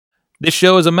This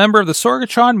show is a member of the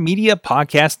Sorgatron Media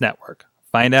Podcast Network.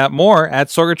 Find out more at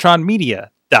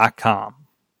sorgatronmedia.com.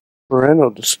 Parental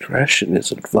discretion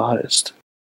is advised.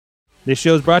 This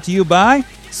show is brought to you by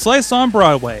Slice on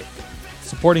Broadway,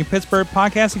 supporting Pittsburgh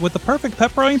podcasting with the perfect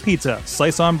pepperoni pizza.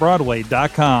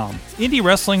 SliceOnBroadway.com.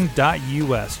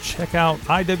 IndieWrestling.us. Check out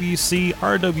IWC,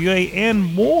 RWA, and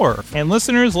more. And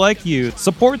listeners like you,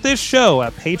 support this show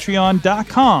at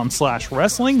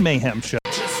Patreon.com/Wrestling Mayhem Show.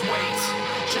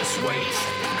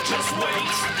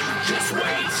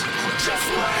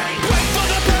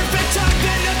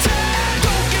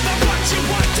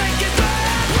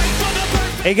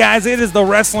 Hey guys, it is the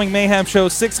Wrestling Mayhem Show,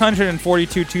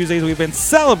 642 Tuesdays. We've been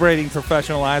celebrating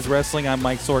professionalized wrestling. I'm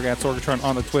Mike Sorg at Sorgatron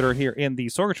on the Twitter here in the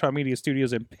Sorgatron Media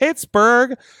Studios in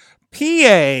Pittsburgh,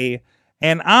 PA.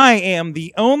 And I am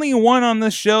the only one on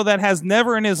this show that has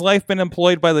never in his life been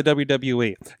employed by the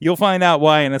WWE. You'll find out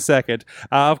why in a second.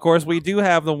 Of course, we do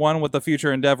have the one with the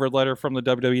future endeavor letter from the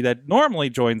WWE that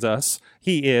normally joins us.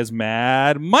 He is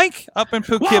Mad Mike up in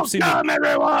Poughkeepsie. Welcome,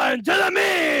 everyone, to the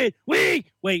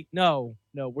midweek. Wait, no,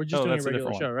 we're just doing a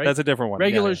regular show, right? That's a different one.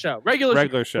 Regular show. Regular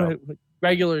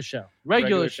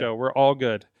show. We're all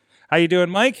good. How you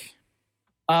doing, Mike?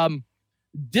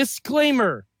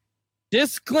 Disclaimer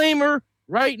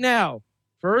right now.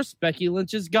 First, Becky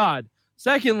Lynch is God.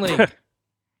 Secondly,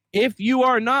 if you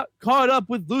are not caught up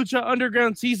with Lucha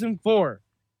Underground Season 4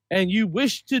 and you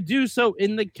wish to do so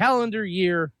in the calendar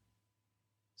year,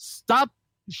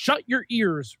 shut your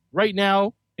ears right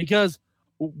now because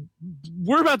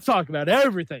we're about to talk about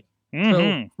everything.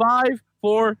 So 5,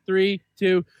 4, 3,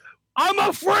 2. I'm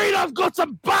afraid I've got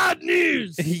some bad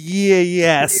news.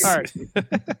 Yes. All right.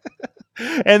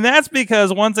 And that's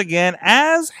because, once again,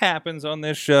 as happens on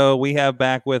this show, we have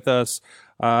back with us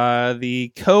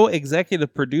the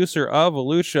co-executive producer of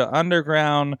Lucha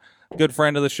Underground, good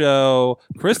friend of the show,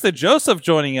 Krista Joseph,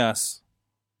 joining us.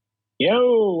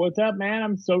 Yo, what's up, man?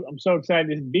 I'm so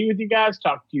excited to be with you guys,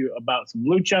 talk to you about some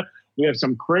Lucha. We have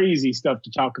some crazy stuff to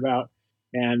talk about,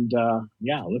 and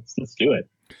let's do it.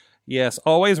 Yes,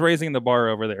 always raising the bar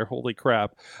over there. Holy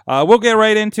crap. We'll get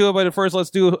right into it, but first let's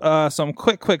do some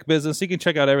quick business. You can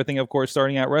check out everything, of course,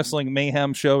 starting at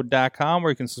WrestlingMayhemShow.com,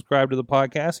 where you can subscribe to the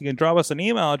podcast. You can drop us an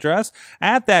email address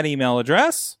at that email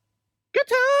address.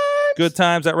 Good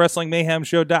times at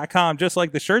WrestlingMayhemShow.com, just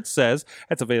like the shirt says.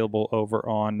 It's available over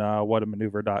on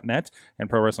whatamaneuver.net and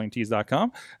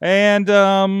ProWrestlingTees.com. And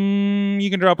you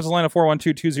can drop us a line of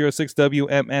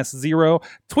 412-206-WMS0.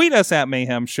 Tweet us at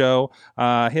Mayhem Show.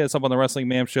 Hit us up on the Wrestling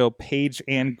Mayhem Show page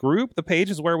and group. The page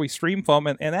is where we stream from,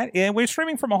 and we're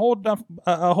streaming from a whole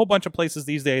bunch of places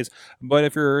these days. But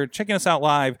if you're checking us out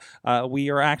live,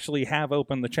 we actually have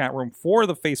opened the chat room for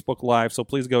the Facebook Live, so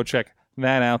please go check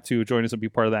that out to join us and be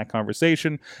part of that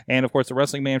conversation. And of course, the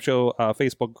Wrestling Mayhem Show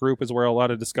Facebook group is where a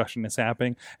lot of discussion is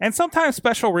happening, and sometimes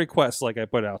special requests like I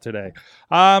put out today.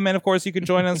 And of course, you can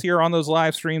join us here on those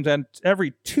live streams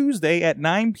every Tuesday at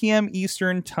 9 p.m.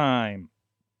 Eastern time.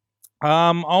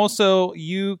 Also,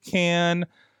 you can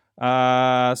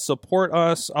support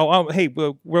us. Hey,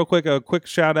 real quick, a quick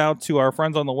shout out to our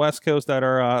friends on the West Coast that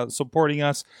are supporting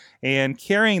us and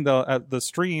carrying the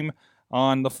stream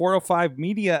on the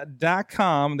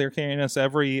 405media.com. They're carrying us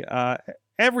every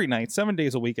night, 7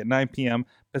 days a week at 9 p.m.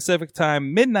 Pacific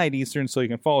time, midnight Eastern, so you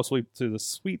can fall asleep to the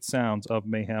sweet sounds of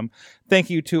mayhem. Thank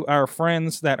you to our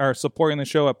friends that are supporting the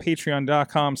show at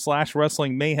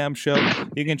patreon.com/Wrestling Mayhem Show.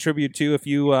 You can contribute too if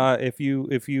you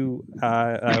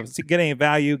get any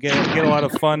value, get a lot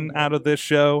of fun out of this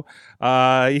show.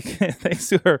 Thanks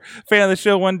to our fan of the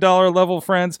show, $1 level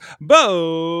friends,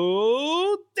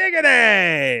 Bo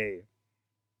Diggity.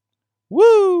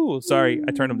 Woo! Sorry,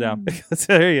 I turned him down.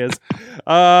 There he is.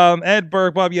 Ed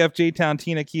Burke, Bobby F. J-Town,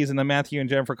 Tina Keys, and the Matthew and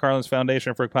Jennifer Carlin's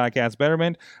Foundation for Podcast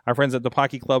Betterment. Our friends at the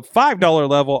Pocky Club, $5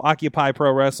 level, Occupy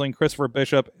Pro Wrestling, Christopher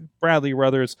Bishop, Bradley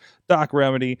Ruthers, Doc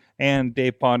Remedy, and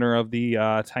Dave Ponder of the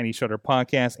Tiny Shutter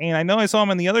Podcast. And I know I saw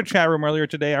him in the other chat room earlier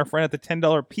today, our friend at the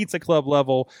 $10 Pizza Club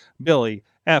level, Billy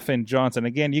F. and Johnson.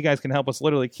 Again, you guys can help us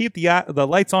literally keep the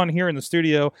lights on here in the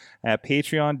studio at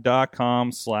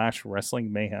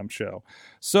patreon.com/Wrestling Mayhem Show.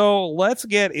 So let's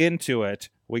get into it.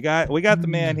 We got the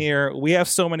man here. We have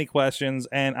so many questions,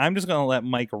 and I'm just going to let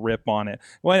Mike rip on it.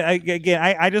 Well,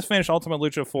 I just finished Ultimate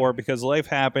Lucha 4 because life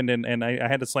happened, and I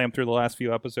had to slam through the last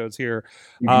few episodes here.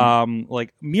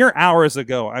 Like mere hours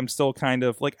ago, I'm still kind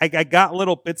of like, I got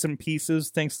little bits and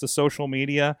pieces thanks to social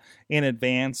media in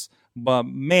advance, but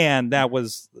man, that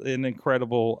was an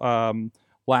incredible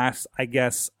last, I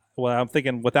guess, well, I'm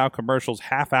thinking without commercials,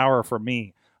 half hour for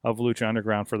me of Lucha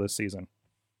Underground for this season.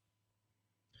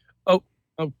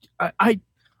 I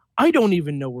I don't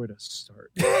even know where to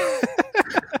start.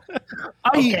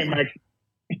 Okay, Mike.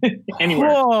 Anywhere.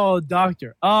 Oh,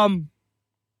 doctor.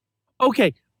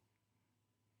 Okay.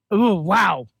 Oh,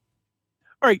 wow.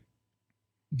 All right.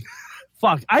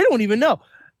 Fuck. I don't even know.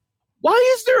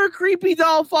 Why is there a creepy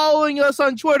doll following us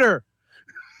on Twitter?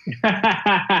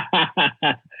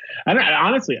 I don't,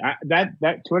 honestly,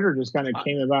 that Twitter just kind of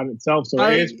came about itself. So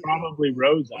it is probably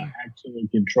Rosa actually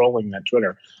controlling that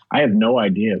Twitter. I have no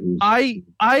idea who's. I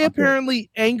apparently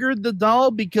angered the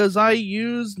doll because I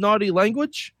use naughty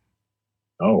language.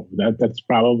 Oh, that's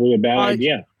probably a bad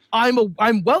idea.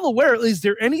 I'm well aware. Is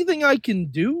there anything I can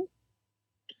do?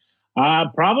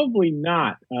 Probably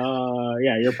not.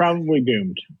 Yeah, you're probably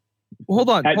doomed. Hold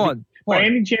on. By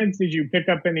any chance, did you pick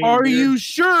up any? Are you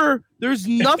sure? There's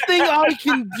nothing I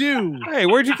can do. Hey,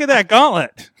 where'd you get that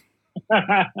gauntlet?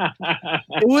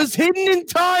 It was hidden in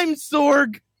time,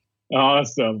 Sorg.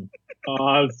 Awesome.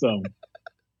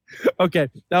 Okay,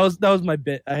 that was my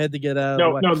bit. I had to get out.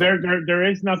 No, there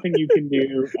is nothing you can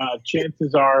do.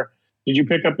 Chances are, did you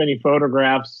pick up any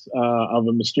photographs of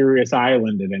a mysterious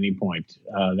island at any point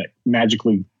that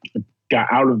magically got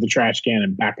out of the trash can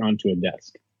and back onto a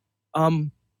desk?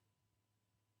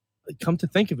 Come to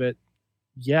think of it,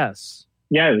 yes.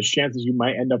 Yeah, there's chances you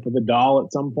might end up with a doll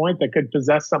at some point that could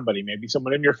possess somebody, maybe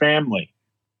someone in your family.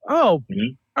 Oh,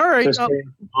 all right. Sister,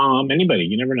 mom, anybody.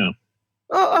 You never know.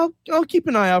 I'll keep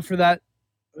an eye out for that.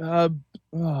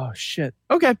 Oh shit.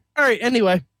 Okay. All right.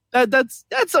 Anyway, that's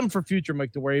something for future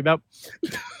Mike to worry about,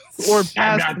 or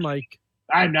past Mike.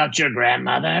 I'm not your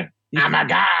grandmother. I'm a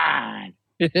god.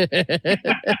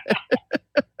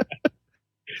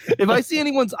 If I see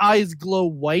anyone's eyes glow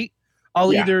white,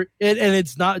 I'll either and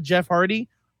it's not Jeff Hardy,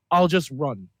 I'll just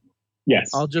run.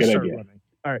 Yes, I'll just start running.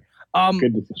 All right.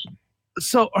 Good decision.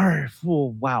 So, all right.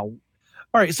 Oh, wow.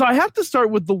 All right. So I have to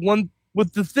start with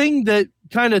the thing that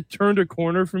kind of turned a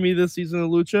corner for me this season of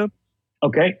Lucha.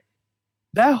 Okay.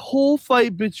 That whole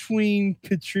fight between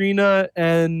Katrina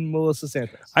and Melissa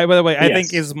Santos. By the way, I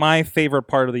think is my favorite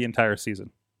part of the entire season.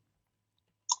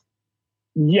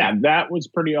 Yeah, that was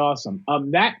pretty awesome.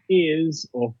 That is,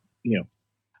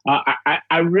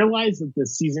 I realized that the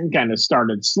season kind of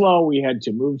started slow. We had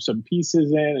to move some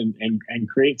pieces in and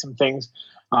create some things.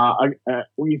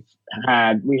 We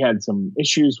had some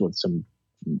issues with some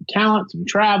talent, some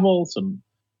travel, some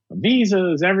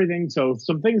visas, everything. So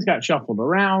some things got shuffled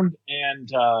around, and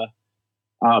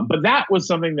but that was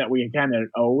something that we kind of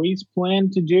always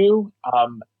planned to do.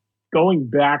 Going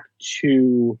back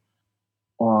to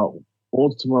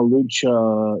Ultima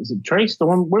Lucha, is it Trace? The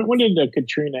one when did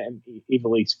Katrina and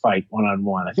Ivelisse fight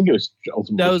 1-on-1? I think it was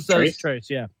Ultima. That was Trace,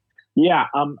 yeah. Yeah,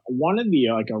 one of the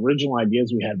original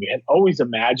ideas we had always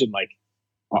imagined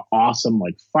an awesome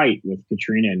fight with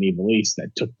Katrina and Ivelisse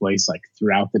that took place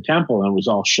throughout the temple and was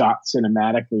all shot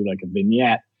cinematically like a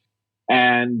vignette.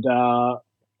 And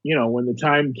when the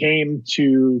time came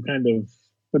to kind of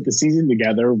put the season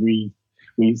together, we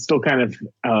still kind of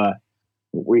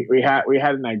we had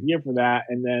an idea for that,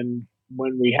 and then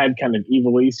when we had kind of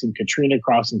Ivelisse and Katrina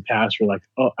crossing paths, we're like,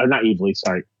 oh, not Ivelisse,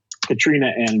 sorry,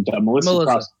 Katrina and Melissa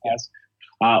crossing paths.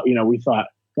 We thought,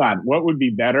 God, what would be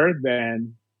better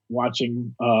than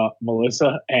watching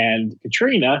Melissa and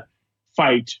Katrina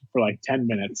fight for 10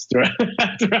 minutes throughout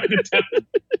the temple?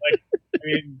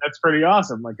 That's pretty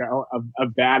awesome. A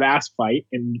badass fight,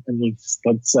 and let's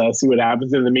see what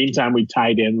happens. In the meantime, we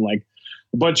tied in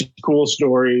a bunch of cool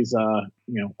stories,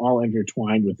 all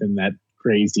intertwined within that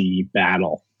crazy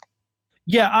battle.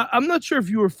 Yeah, I'm not sure if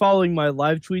you were following my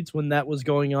live tweets when that was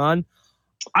going on.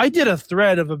 I did a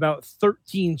thread of about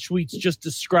 13 tweets just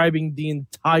describing the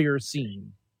entire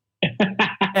scene.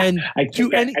 And I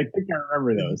think I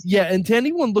remember those. Yeah, and to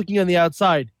anyone looking on the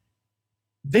outside,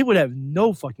 they would have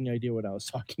no fucking idea what I was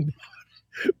talking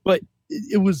about. But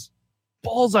it was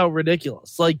balls out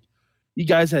ridiculous. You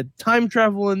guys had time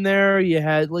travel in there. You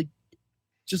had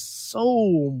just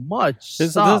so much. This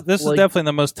is definitely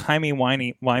the most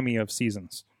timey-wimey of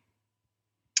seasons.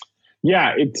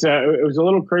 Yeah, it was a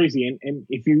little crazy, and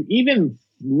if you even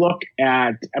look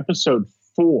at episode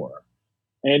 4,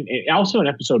 and also in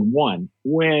episode 1,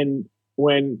 when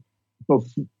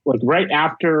right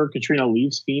after Katrina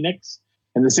leaves Phoenix,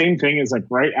 and the same thing is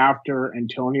right after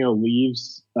Antonio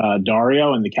leaves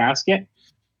Dario in the casket.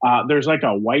 There's a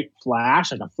white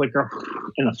flash, a flicker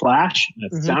and a flash,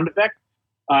 and a sound effect.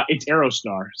 It's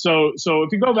Aerostar. So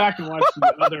if you go back and watch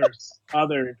the other dudes,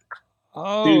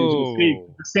 you'll see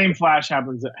the same flash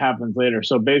happens later.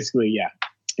 So basically, yeah,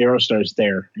 Aerostar's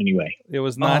there anyway. It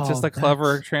was not just a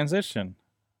clever transition.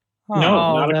 Huh.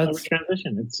 No, not a clever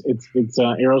transition. It's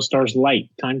Aerostar's light,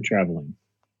 time traveling.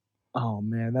 Oh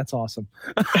man, that's awesome.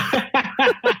 It's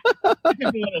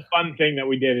a little fun thing that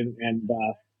we did, and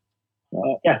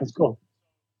yeah, it's cool.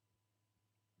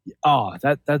 Oh,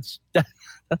 that's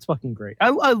fucking great. I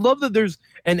love that there's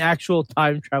an actual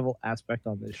time travel aspect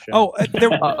on this show. Oh, I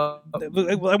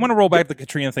want to roll back the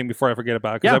Katrina thing before I forget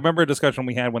about it, because Yeah. I remember a discussion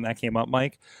we had when that came up,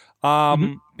 Mike.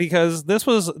 Because this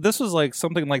was like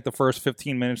something like the first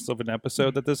 15 minutes of an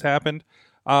episode that this happened.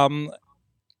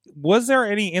 Was there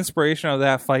any inspiration of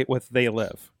that fight with They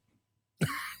Live?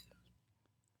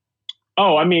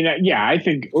 Oh, I mean, yeah, I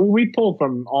think we pull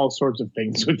from all sorts of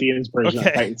things with the inspiration. Okay.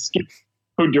 Of fight. Skip,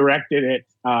 who directed it,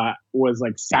 was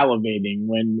like salivating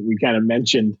when we kind of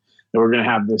mentioned that we're going to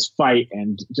have this fight,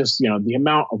 and just the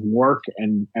amount of work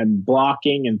and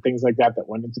blocking and things like that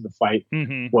went into the fight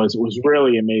was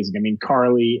really amazing. I mean,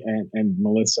 Carly and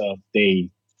Melissa, I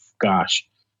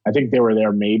think they were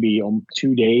there maybe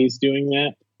 2 days doing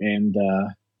that, and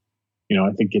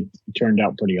I think it turned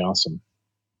out pretty awesome.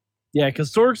 Yeah,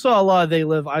 because Sorg saw a lot of They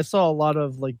Live. I saw a lot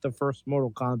of like the first Mortal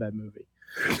Kombat movie.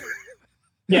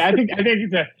 Yeah, I think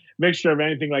it's a mixture of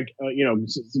anything, like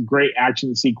some great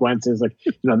action sequences, like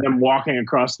them walking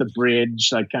across the bridge,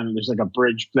 like kind of there's like a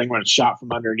bridge thing when it's shot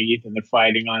from underneath and they're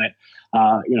fighting on it.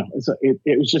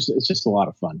 It's just a lot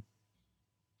of fun.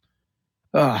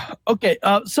 Okay,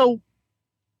 so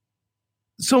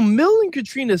Mill and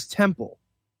Katrina's temple.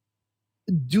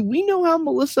 Do we know how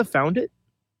Melissa found it?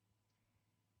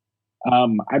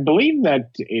 I believe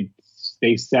that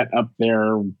they set up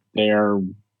their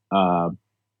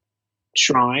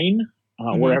shrine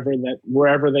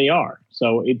wherever they are.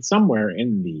 So it's somewhere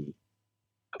in the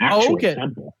actual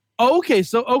temple. Okay.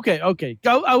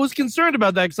 I was concerned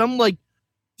about that because I'm like,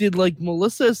 did like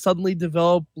Melissa suddenly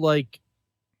develop like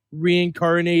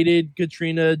reincarnated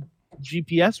Katrina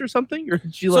GPS or something, or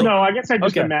did she like? No, I guess I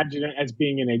just imagine it as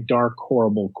being in a dark,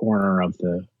 horrible corner of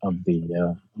the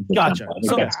Gotcha.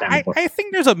 temple. I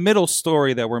think there's a middle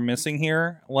story that we're missing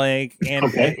here, like,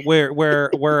 and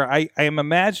where I am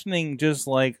imagining just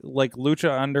like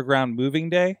Lucha Underground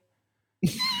Moving Day,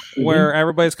 where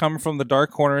everybody's coming from the dark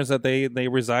corners that they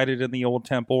resided in the old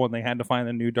temple, and they had to find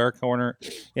a new dark corner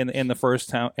in the first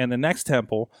town and the next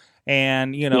temple.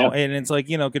 And and it's like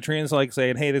Katrina's like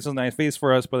saying, "Hey, this is a nice face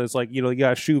for us," but it's like you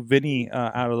gotta shoo Vinny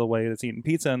out of the way that's eating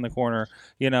pizza in the corner,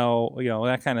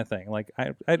 that kind of thing. Like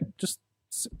I just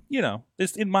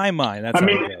just in my mind, that's how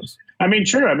it goes. I mean,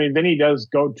 true. I mean, Vinny does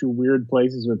go to weird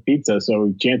places with pizza,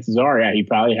 so chances are, he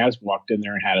probably has walked in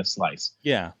there and had a slice.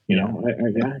 Yeah, yeah,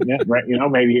 right.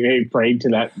 Maybe he prayed to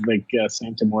that like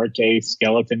Santa Muerte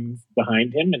skeleton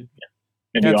behind him,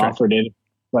 and he offered it a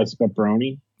slice of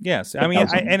pepperoni. Yes, I mean,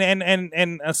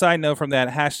 and a side note from that,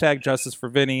 hashtag justice for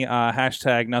Vinny,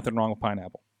 hashtag nothing wrong with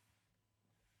pineapple.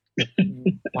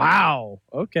 Wow.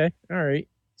 Okay. All right.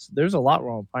 So there's a lot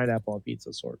wrong with pineapple on pizza,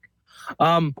 Sorg.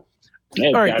 All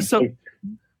right. God, so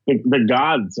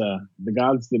the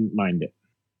gods didn't mind it.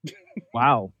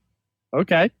 Wow.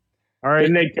 Okay. All right.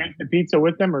 Didn't they take the pizza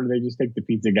with them, or did they just take the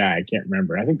pizza guy? I can't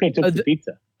remember. I think they took the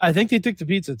pizza. I think they took the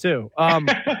pizza too. All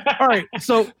right.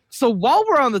 So while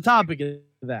we're on the topic of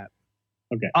that,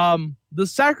 okay. The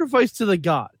sacrifice to the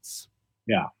gods.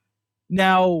 Yeah.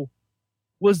 Now,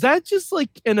 was that just like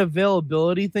an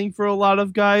availability thing for a lot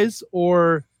of guys,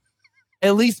 or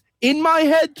at least in my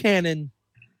head canon,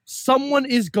 someone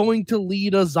is going to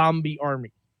lead a zombie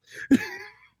army?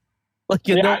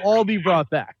 They'll all be brought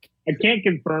back. I can't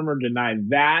confirm or deny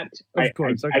that. Of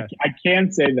course, okay. I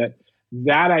can say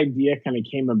that idea kind of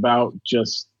came about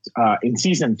just in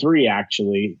season 3,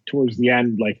 actually, towards the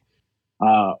end,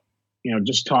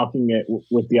 just talking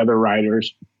with the other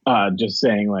writers, just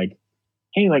saying like,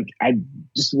 hey, like I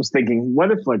just was thinking,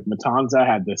 what if like Matanza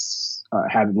had this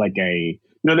had like a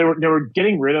they were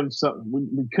getting rid of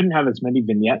we couldn't have as many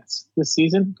vignettes this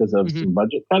season because of some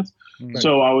budget cuts. Right.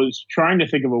 So I was trying to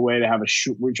think of a way to have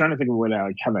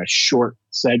have a short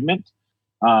segment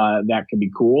that could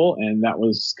be cool, and that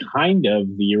was kind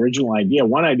of the original idea.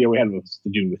 One idea we had was to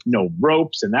do with no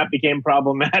ropes, and that became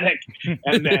problematic.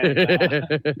 And then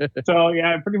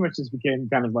it pretty much just became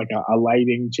kind of like a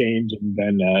lighting change, and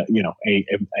then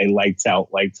a lights out,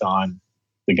 lights on,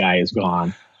 the guy is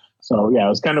gone. So it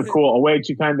was kind of cool, a way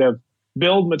to kind of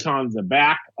build Matanza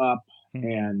back up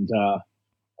and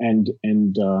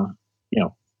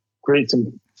create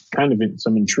some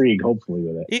intrigue, hopefully,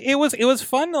 with it. It was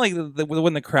fun, like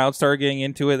when the crowd started getting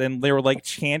into it, and they were like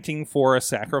chanting for a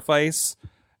sacrifice.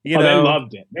 They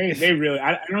loved it. They really.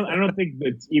 I don't think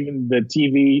that even the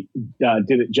TV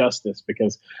did it justice,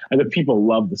 because the people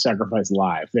loved the sacrifice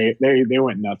live. They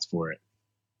went nuts for it.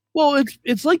 Well,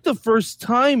 it's like the first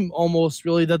time almost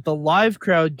really that the live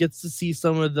crowd gets to see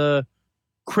some of the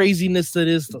craziness that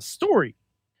is the story.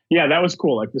 Yeah, that was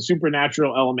cool. Like the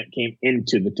supernatural element came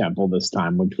into the temple this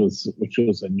time, which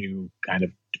was a new kind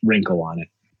of wrinkle on it.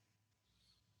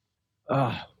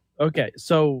 Okay,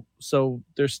 so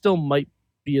there still might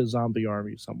be a zombie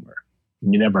army somewhere.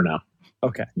 You never know.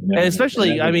 Okay, and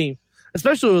especially, I mean,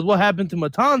 especially with what happened to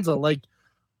Matanza, like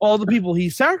all the people he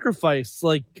sacrificed,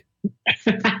 like.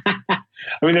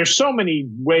 I mean, there's so many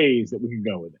ways that we can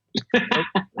go with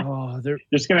it. They're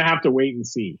just gonna have to wait and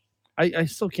see. I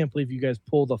still can't believe you guys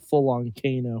pulled a full-on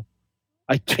Kano.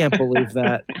 I can't believe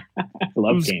that. I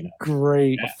love Kano.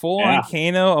 Great. A full-on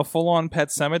Kano, a full-on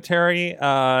Pet Cemetery.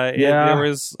 There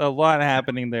was a lot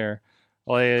happening there.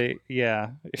 Like,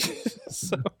 yeah.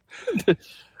 So.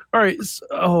 All right.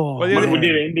 We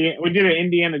did an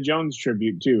Indiana Jones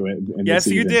tribute too. Yes,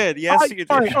 you did. Yes, you did.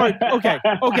 All right.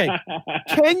 Okay.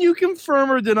 Can you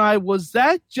confirm or deny? Was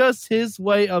that just his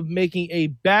way of making a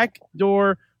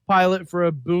backdoor pilot for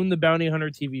a Boone the Bounty Hunter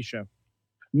TV show?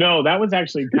 No, that was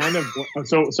actually kind of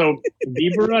so.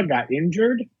 Vibra got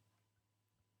injured.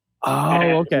 Oh,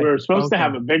 okay. We were supposed to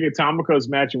have a big Atomicos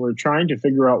match, and we are trying to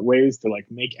figure out ways to like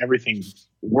make everything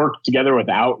work together with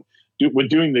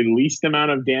doing the least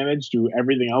amount of damage to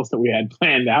everything else that we had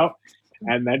planned out.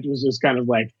 And that was just kind of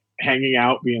like hanging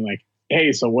out, being like,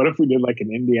 hey, so what if we did like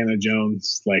an Indiana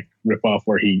Jones like ripoff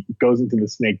where he goes into the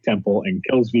Snake Temple and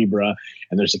kills Vibra,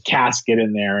 and there's a casket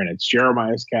in there, and it's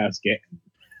Jeremiah's casket.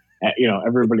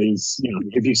 Everybody's,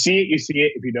 if you see it, you see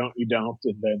it. If you don't, you don't.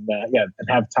 And then, and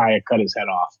have Taya cut his head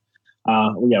off.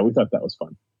 We thought that was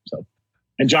fun. So.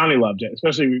 And Johnny loved it,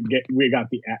 especially we got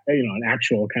the an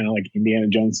actual kind of like Indiana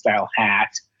Jones style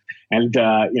hat, and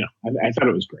I thought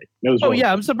it was great. It was really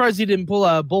I'm surprised he didn't pull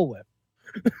a bullwhip.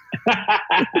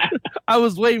 I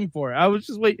was waiting for it. I was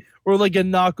just waiting, or like a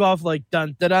knockoff, like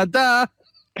dun da da da.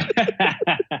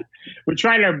 We're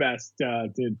trying our best to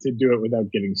do it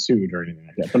without getting sued or anything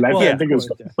like that. But I think it was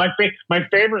my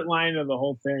favorite line of the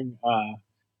whole thing.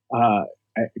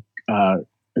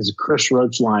 Is a Chris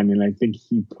Roach line, and I think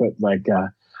he put like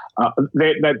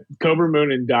that Cobra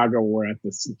Moon and Daga were at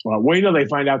this. Wait till they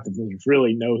find out that there's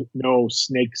really no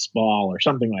snake's ball or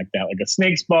something like that, like a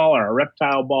snake's ball or a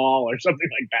reptile ball or something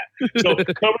like that. So Cobra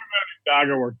Moon and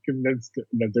Daga were convinced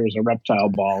that there was a reptile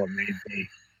ball, and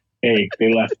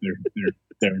they left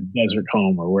their desert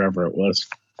home or wherever it was.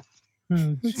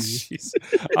 Jeez.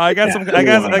 I'd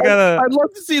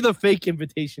love to see the fake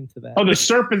invitation to that. Oh, the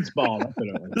serpent's ball. That's what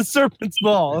it was. The serpent's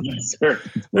ball.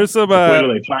 There's some. Wait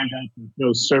till they find out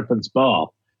no serpent's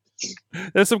ball.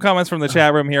 There's some comments from the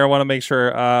chat room here. I want to make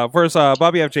sure. First,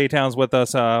 Bobby F. J. Town's with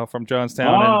us from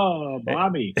Jonestown. Oh,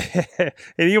 Bobby. And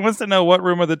he wants to know what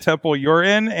room of the temple you're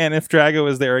in and if Drago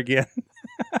is there again.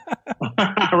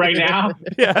 Right now?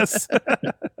 Yes.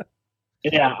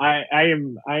 Yeah, I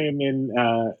am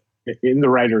in the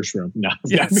writer's room. No.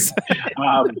 Yes.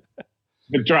 But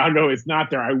Drago is not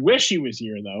there. I wish he was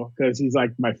here, though, because he's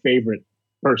like my favorite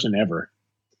person ever.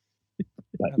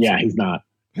 But he's not,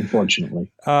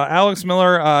 unfortunately. Alex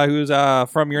Miller, who's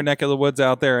from your neck of the woods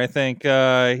out there, I think,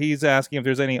 he's asking if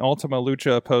there's any Ultima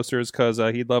Lucha posters because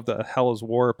he'd love the Hell's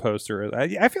War poster.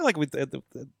 I feel like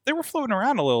they were floating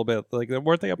around a little bit. Like,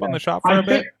 weren't they up on the shop for a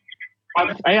bit?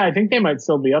 I think they might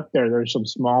still be up there. There's some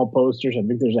small posters. I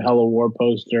think there's a Hell of War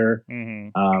poster. Mm-hmm.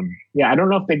 I don't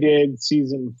know if they did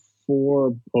season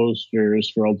 4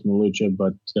 posters for Ultima Lucha,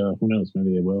 but who knows?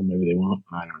 Maybe they will. Maybe they won't.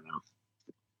 I don't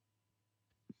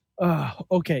know.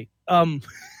 Okay.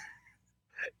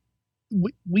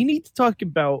 We need to talk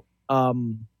about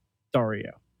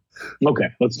Dario. Okay,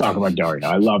 let's talk about Dario.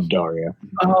 I love Dario.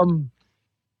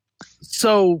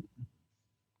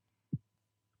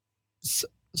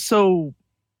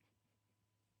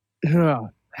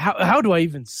 How do I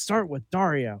even start with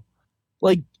Dario?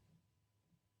 Like,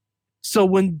 so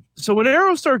when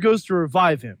Aerostar goes to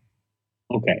revive him,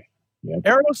 okay, yep.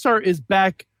 Aerostar is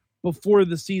back before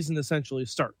the season essentially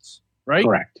starts, right?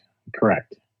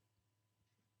 Correct.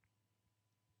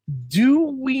 Do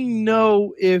we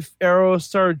know if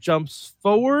Aerostar jumps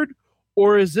forward,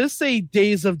 or is this a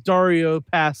Days of Dario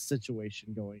past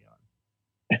situation going on?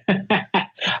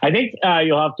 I think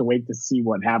you'll have to wait to see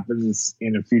what happens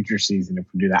in a future season if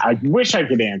we do that. I wish I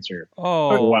could answer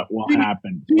what will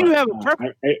happen. Do you have a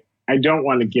preference? I don't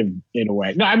want to give it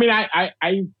away. No, I mean,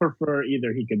 I prefer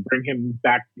either he could bring him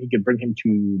back, he could bring him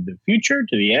to the future,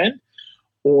 to the end,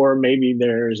 or maybe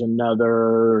there's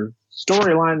another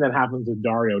storyline that happens with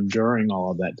Dario during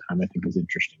all of that time. I think is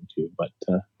interesting too. But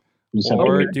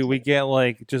or do we get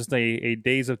like just a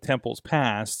Days of Temples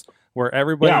Past where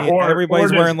everybody's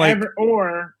wearing like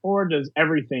or does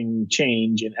everything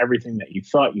change and everything that you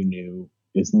thought you knew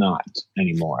is not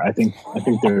anymore. I think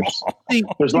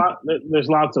there's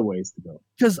lots of ways to go.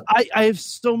 Because I have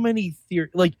so many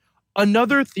theories. Like,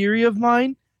 another theory of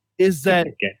mine is that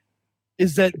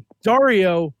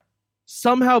Dario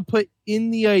somehow put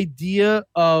in the idea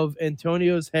of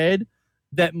Antonio's head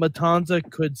that Matanza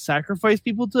could sacrifice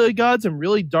people to the gods, and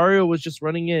really Dario was just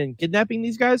running in and kidnapping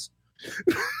these guys.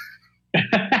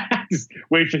 Just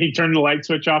wait till he turned the light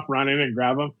switch off, run in and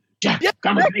grab him. Jack,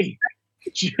 come with me.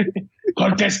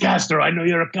 Cortez Castro, I know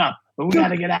you're a cop, but we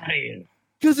gotta get out of here.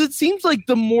 Because it seems like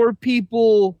the more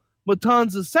people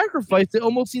Matanza sacrificed, it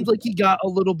almost seems like he got a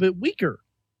little bit weaker.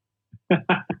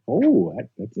 Oh,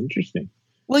 that's interesting.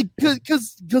 Like,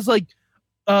 because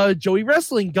Joey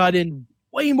Wrestling got in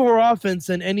way more offense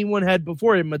than anyone had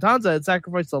before, and Matanza had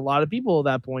sacrificed a lot of people at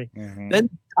that point. Mm-hmm. Then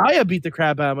Taya beat the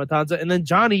crap out of Matanza, and then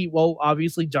Johnny,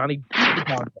 obviously Johnny beat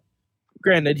Matanza.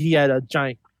 Granted, he had a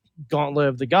giant gauntlet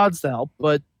of the gods to help,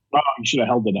 but you should have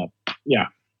held it up. Yeah.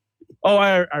 Oh,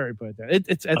 I already put it there.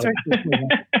 It's actually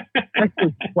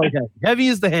quite heavy. Heavy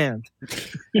is the hand.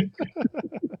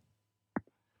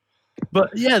 But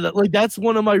yeah, that's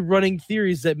one of my running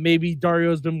theories, that maybe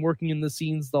Dario's been working in the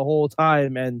scenes the whole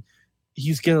time, and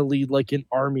he's gonna lead like an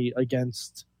army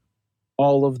against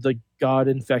all of the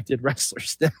god-infected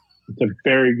wrestlers now. It's a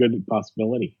very good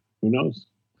possibility. Who knows?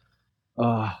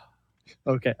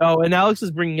 Okay. Oh, and Alex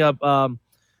is bringing up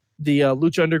the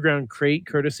Lucha Underground crate,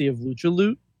 courtesy of Lucha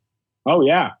Loot. Oh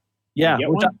yeah, yeah. You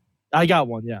get one? I got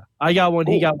one. Yeah, I got one.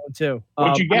 Cool. He got one too.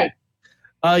 What'd you get?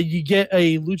 You get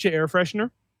a Lucha air freshener.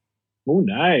 Oh,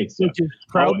 nice. Which is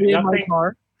probably in my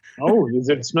car. Oh, does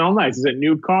it smell nice? Is it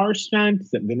new car scent?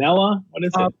 Is it vanilla? What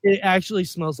is it? It actually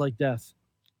smells like death.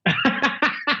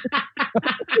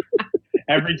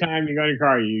 Every time you go in your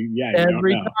car,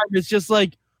 every time it's just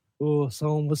like, oh,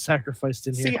 someone was sacrificed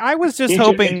in here. See, I was just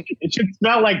hoping it should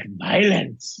smell like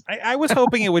violence. I was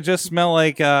hoping it would just smell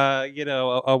like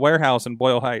a warehouse in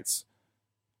Boyle Heights.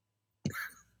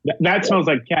 That smells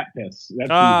like cat piss.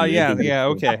 Yeah.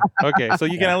 Okay. So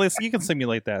you can at least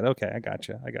simulate that. Okay, I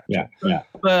gotcha. Yeah.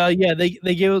 But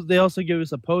they also give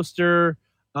us a poster,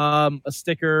 a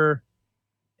sticker,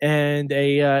 and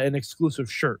an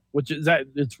exclusive shirt, which is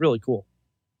it's really cool.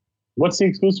 What's the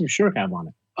exclusive shirt have on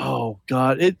it? Oh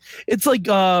God, it's like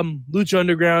Lucha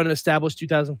Underground established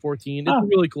 2014. It's a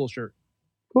really cool shirt.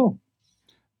 Cool.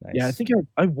 Nice. Yeah, I think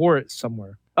I wore it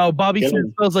somewhere. Oh, Bobby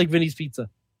smells like Vinny's Pizza.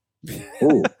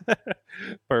 Ooh.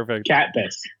 Perfect. Cat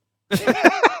piss.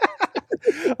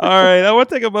 All right, I want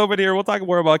to take a moment here. We'll talk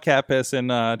more about cat piss and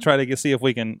try to see if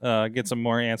we can get some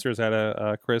more answers out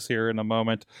of Chris here in a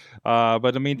moment. But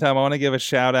in the meantime, I want to give a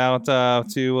shout out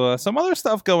to some other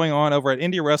stuff going on over at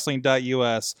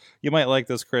IndieWrestling.us. You might like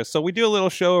this, Chris. So we do a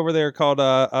little show over there called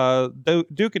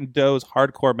Duke and Doe's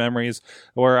Hardcore Memories,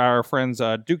 where our friends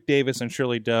Duke Davis and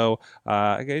Shirley Doe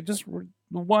just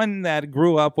one that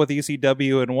grew up with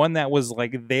ECW and one that was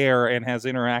like there and has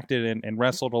interacted and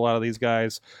wrestled a lot of these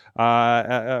guys,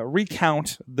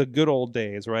 recount the good old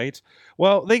days, right?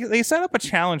 Well, they set up a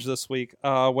challenge this week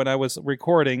when I was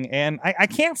recording, and I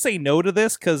can't say no to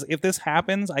this, because if this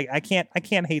happens, I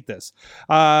can't hate this.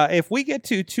 If we get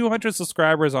to 200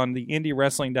 subscribers on the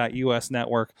IndieWrestling.us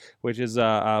network, which is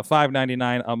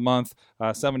 $5.99 a month,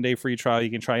 7-day free trial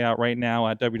you can try out right now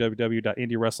at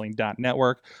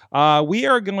www.indiewrestling.network. We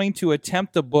are going to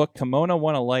attempt to book Kimona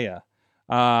Wanalea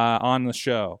on the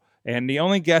show. And the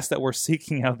only guest that we're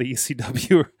seeking out the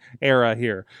ECW era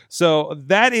here. So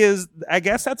that is, I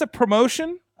guess that's a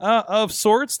promotion of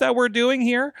sorts that we're doing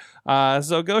here.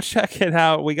 So go check it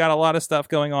out. We got a lot of stuff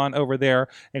going on over there,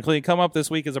 including come up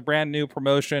this week is a brand new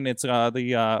promotion. It's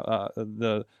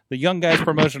the Young Guys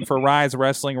promotion for Rise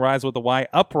Wrestling, Rise with a Y,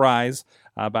 Uprise.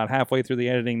 About halfway through the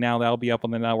editing now, that'll be up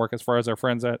on the network as well as our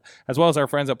friends at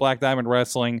Black Diamond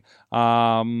Wrestling,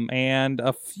 and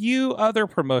a few other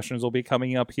promotions will be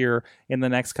coming up here in the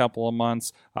next couple of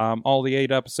months. All the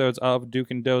 8 episodes of Duke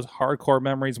and Doe's Hardcore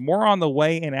Memories, more on the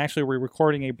way, and actually we're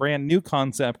recording a brand new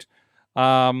concept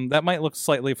that might look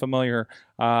slightly familiar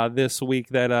this week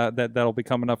that'll be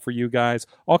coming up for you guys.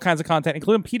 All kinds of content,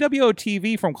 including PWO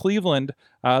TV from Cleveland,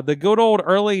 the good old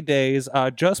early days,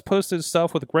 just posted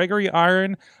stuff with Gregory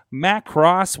Iron, Matt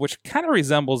Cross, which kind of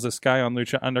resembles this guy on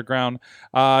Lucha Underground,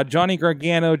 Johnny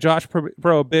Gargano, Josh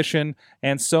Prohibition,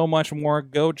 and so much more.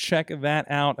 Go check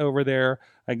that out over there.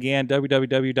 Again,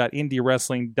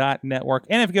 www.indiewrestling.network.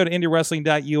 And if you go to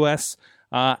indiewrestling.us,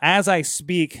 as I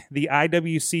speak, the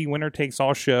IWC Winner Takes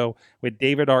All show with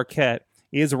David Arquette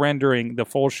is rendering the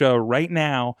full show right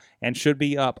now and should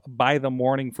be up by the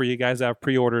morning for you guys that have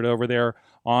pre-ordered over there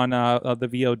on the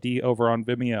VOD over on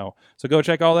Vimeo. So go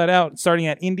check all that out, starting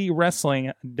at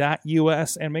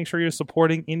indiewrestling.us, and make sure you're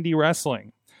supporting indie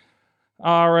wrestling.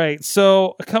 All right,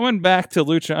 so coming back to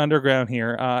Lucha Underground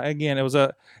here, again, it was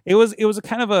a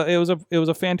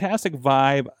fantastic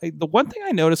vibe. The one thing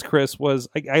I noticed, Chris, was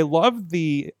I loved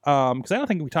the because I don't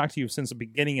think we talked to you since the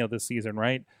beginning of the season,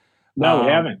 right? No, we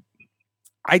haven't.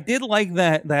 I did like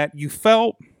that you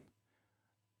felt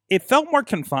more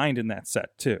confined in that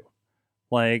set too.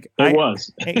 Like it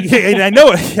was. I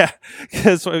know it, yeah.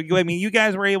 Because I mean, you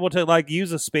guys were able to like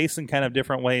use a space in kind of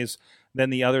different ways than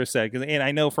the other set. And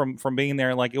I know from being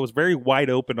there, like it was very wide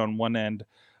open on one end,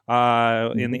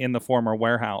 in the former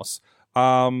warehouse.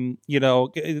 Now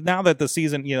that the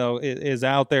season, is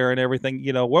out there and everything,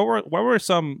 what were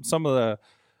some of the,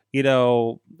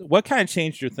 what kind of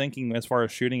changed your thinking as far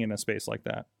as shooting in a space like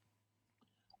that?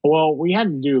 Well, we had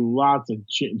to do lots of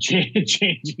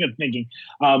changing of thinking.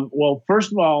 Well,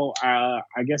 first of all,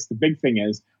 I guess the big thing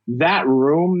is that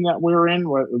room that we were in,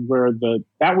 where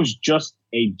that was just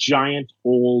a giant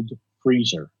old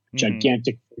freezer,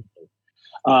 gigantic freezer.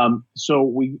 So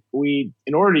we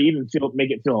in order to even make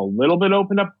it feel a little bit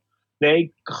opened up,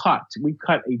 we cut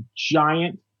a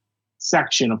giant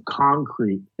section of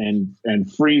concrete and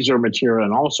freezer material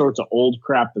and all sorts of old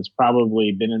crap that's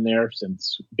probably been in there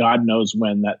since God knows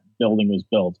when that building was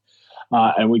built.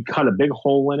 And we cut a big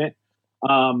hole in it.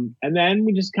 And then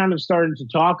we just kind of started to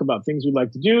talk about things we'd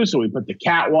like to do. So we put the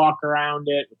catwalk around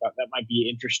it. We thought that might be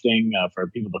interesting for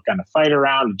people to kind of fight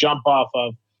around, to jump off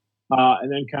of,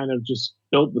 and then kind of just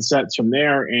built the sets from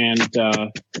there. And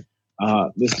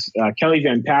this Kelly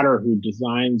Van Patter, who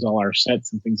designs all our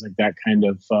sets and things like that,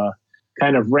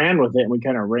 kind of ran with it, and we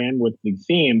kind of ran with the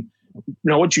theme.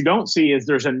 Now, what you don't see is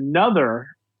there's another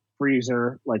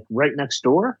freezer like right next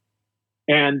door.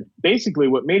 And basically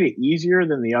what made it easier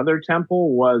than the other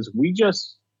temple was we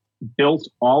just built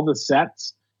all the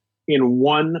sets in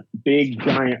one big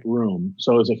giant room.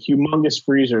 So it was a humongous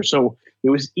freezer. So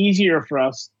it was easier for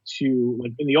us to,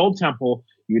 like in the old temple,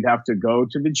 you'd have to go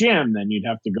to the gym, then you'd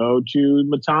have to go to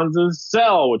Matanza's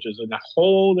cell, which is in a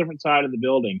whole different side of the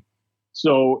building.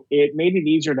 So it made it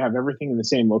easier to have everything in the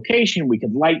same location. We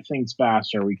could light things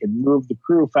faster. We could move the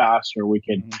crew faster. We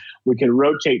could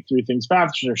rotate through things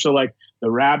faster. So like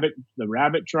the rabbit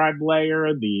tribe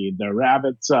layer, the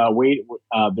rabbits their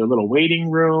little waiting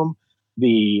room,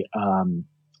 the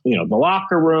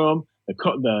locker room,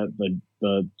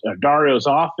 the Dario's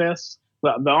office,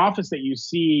 the office that you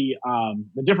see.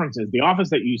 The difference is the office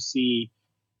that you see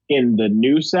in the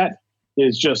new set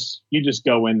is just, you just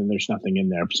go in and there's nothing in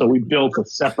there. So we built a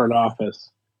separate office.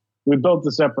 In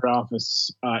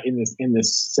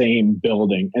this same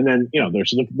building. And then,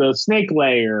 there's the snake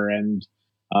layer and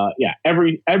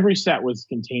every set was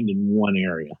contained in one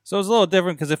area. So it was a little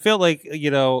different because it felt like,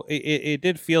 it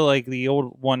did feel like the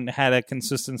old one had a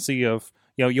consistency of,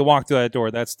 you walk through that door,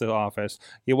 that's the office.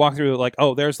 You walk through like,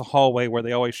 oh, there's the hallway where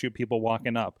they always shoot people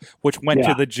walking up, which went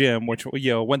to the gym, which,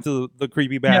 went to the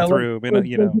creepy bathroom. If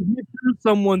you threw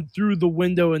someone through the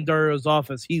window in Dario's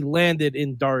office, he landed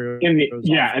in Dario's office.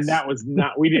 And that was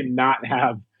not, we did not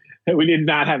have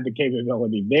the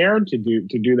capability there to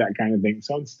do that kind of thing.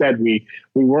 So instead we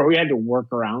had to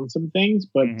work around some things,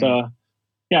 but I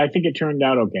think it turned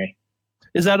out okay.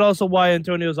 Is that also why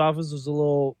Antonio's office was a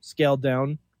little scaled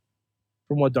down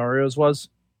from what Dario's was?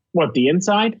 What, the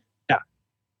inside? Yeah.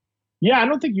 Yeah, I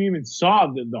don't think you even saw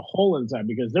the whole inside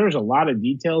because there's a lot of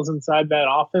details inside that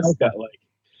office that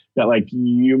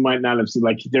you might not have seen.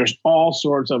 Like there's all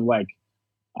sorts of like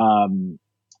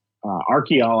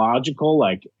archaeological,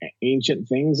 like ancient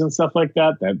things and stuff like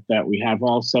that we have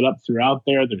all set up throughout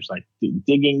there. There's like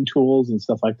digging tools and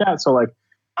stuff like that. So like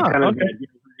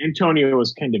Antonio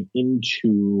was kind of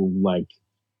into like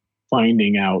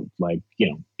finding out like,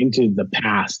 into the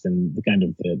past and the kind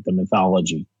of the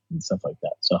mythology and stuff like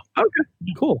that. So okay,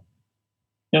 cool.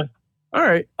 Yeah. All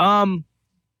right.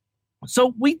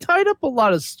 So we tied up a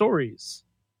lot of stories.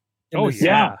 Oh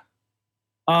yeah.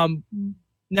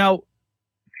 Now,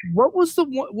 what was the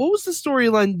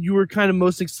storyline you were kind of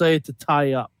most excited to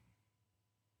tie up?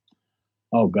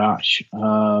 Oh gosh.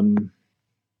 The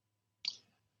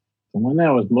one that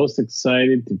I was most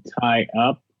excited to tie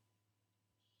up.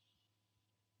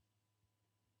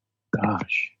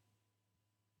 Gosh.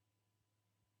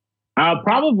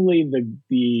 Probably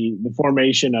the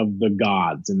formation of the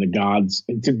gods and the gods,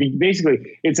 and to be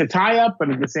basically it's a tie up, but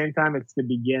at the same time it's to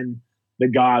begin the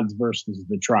gods versus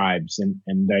the tribes, and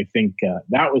I think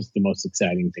that was the most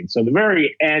exciting thing. So the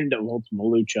very end of Ultima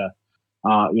Lucha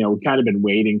we've kind of been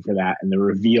waiting for that and the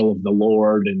reveal of the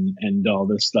Lord and all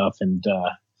this stuff. And,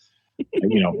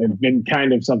 it's been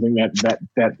kind of something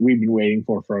that we've been waiting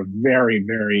for a very,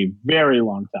 very, very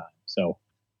long time. So,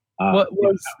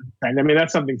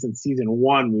 that's something since season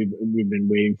 1 we've been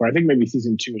waiting for. I think maybe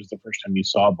season 2 was the first time you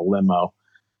saw the limo.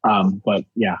 But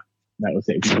yeah, that was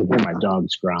it. You can hear my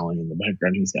dog's growling in the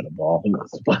background. He's got a ball. He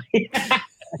wants to play.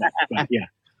 But yeah.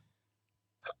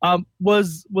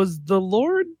 Was the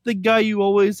Lord the guy you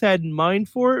always had in mind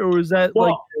for it, or was that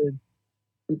Well,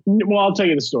 I'll tell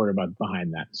you the story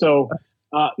behind that. So,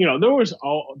 we always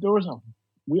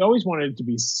wanted it to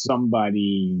be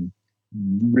somebody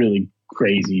really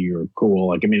crazy or cool.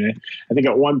 Like, I mean, I think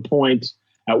at one point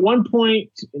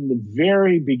in the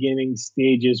very beginning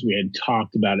stages, we had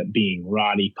talked about it being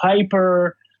Roddy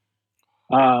Piper.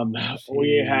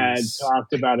 We had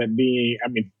talked about it being,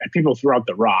 people threw out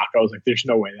The Rock. I was like, there's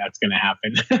no way that's going to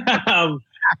happen.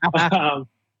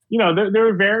 There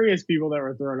were various people that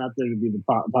were thrown out there to be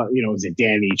is it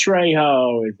Danny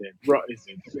Trejo? Is it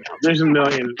there's a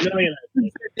million.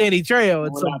 Danny Trejo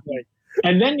at some point.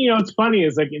 And then, it's funny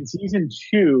is like in season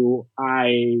 2,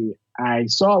 I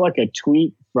saw like a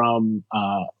tweet from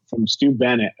Stu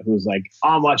Bennett, who's like,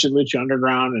 I'm watching Lucha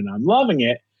Underground and I'm loving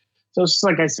it. So it's just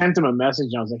like I sent him a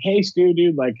message and I was like, hey, Stu,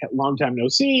 dude, like long time no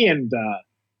see. And,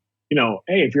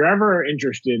 hey, if you're ever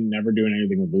interested in ever doing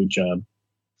anything with Lucha,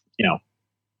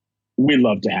 we'd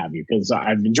love to have you because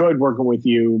I've enjoyed working with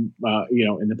you,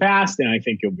 in the past. And I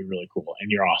think you'll be really cool and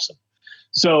you're awesome.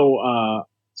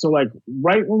 So like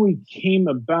right when we came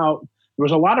about, there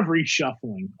was a lot of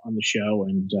reshuffling on the show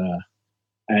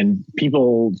and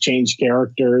people changed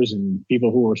characters and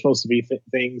people who were supposed to be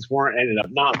things ended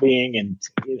up not being. And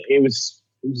it was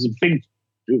a big,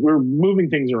 we're moving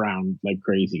things around like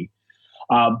crazy.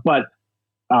 But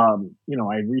I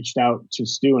reached out to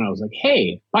Stu and I was like,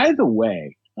 hey, by the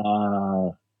way,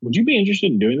 would you be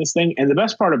interested in doing this thing? And the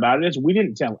best part about it is we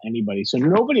didn't tell anybody. So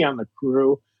nobody on the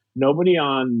crew, none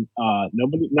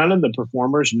of the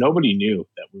performers, nobody knew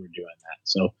that we were doing that.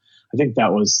 So I think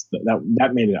that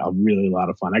made it a really lot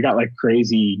of fun. I got like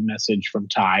crazy message from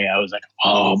Ty. I was like,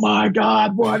 oh my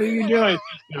God, what are you doing?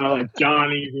 Like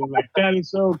Johnny, like, that is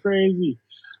so crazy.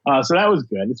 So that was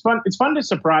good. It's fun. It's fun to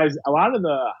surprise a lot of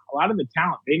the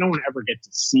talent. They don't ever get to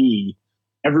see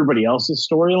everybody else's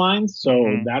storylines.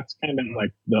 So that's kind of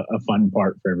like a fun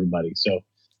part for everybody. So,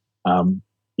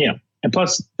 and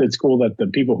plus it's cool that the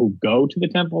people who go to the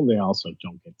temple, they also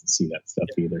don't get to see that stuff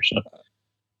either. So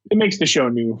it makes the show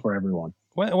new for everyone.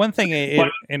 One thing, it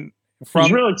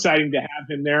was real exciting to have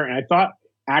him there. And I thought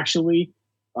actually,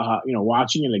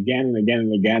 watching it again and again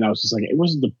and again, I was just like, it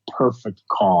was the perfect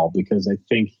call because I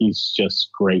think he's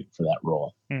just great for that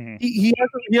role. Mm-hmm. He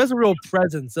has a real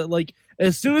presence that, like,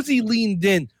 as soon as he leaned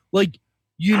in, like,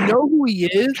 who he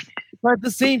is, but at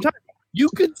the same time, you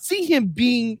could see him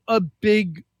being a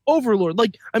big overlord.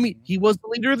 Like, he was the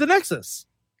leader of the Nexus.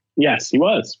 Yes, he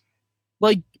was.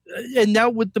 Like, and now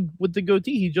with the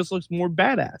goatee, he just looks more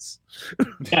badass.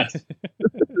 Yes.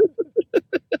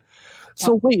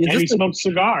 So wait, and he smokes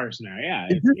cigars now. Yeah,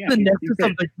 is this the Nexus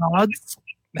of the Gods?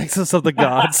 Nexus of the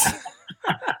Gods.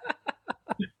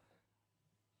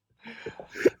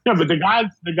 No, but the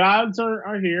gods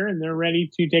are here and they're ready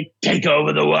to take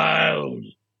over the world.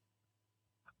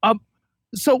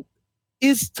 So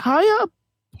is Taya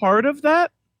part of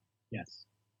that? Yes.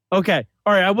 Okay.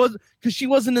 All right. Because she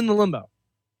wasn't in the limbo.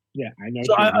 Yeah, I know.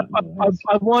 So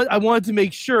I wanted to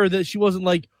make sure that she wasn't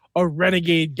like a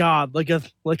renegade god, like a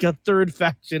third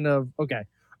faction of. Okay.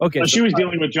 Well, so she was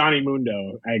dealing with Johnny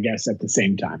Mundo, I guess, at the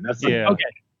same time. That's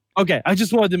okay. I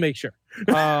just wanted to make sure.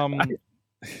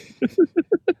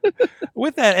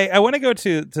 With that, I want to go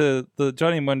to the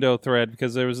Johnny Mundo thread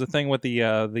because there was a thing with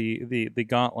the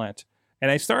gauntlet, and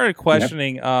I started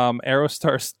questioning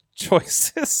Aerostar's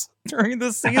choices during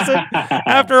the season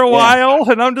after a while,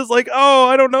 and I'm just like, oh,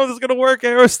 I don't know if this is gonna work,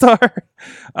 Aerostar.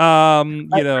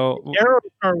 Aerostar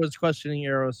was questioning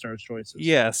Aerostar's choices.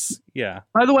 Yes, yeah.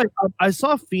 By the way, I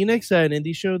saw Phoenix at an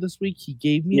indie show this week. He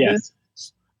gave me this.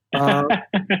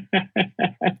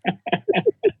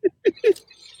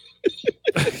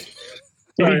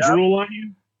 Did he drool on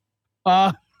you?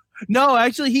 No,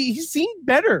 actually, he seemed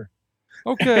better.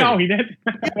 Okay. No, he did.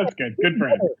 That's good. Good for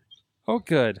him. Oh,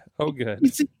 good.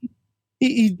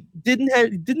 He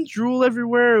didn't drool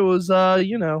everywhere. It was,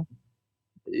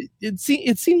 it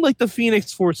seemed like the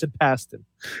Phoenix Force had passed him.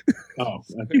 Oh,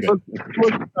 that's he good.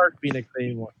 wasn't Dark Phoenix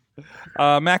anymore.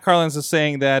 Matt Carlins is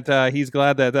saying that he's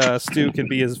glad that Stu can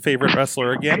be his favorite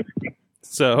wrestler again.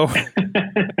 So,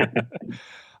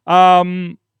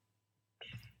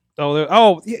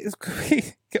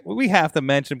 we have to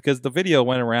mention, because the video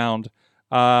went around.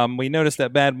 We noticed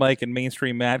that Mad Mike and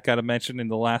Mainstream Matt got a mention in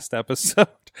the last episode,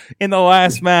 in the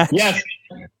last match. Yes.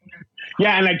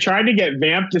 Yeah, and I tried to get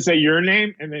Vamp to say your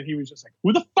name, and then he was just like,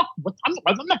 "Who the fuck?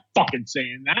 I'm not fucking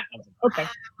saying that." I was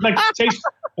like, "Okay."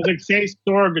 Say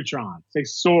Sorgatron. Say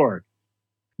Sorg.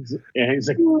 And he's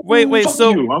like, Wait. Fuck So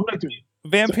you. I'm not doing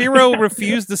it. Vampiro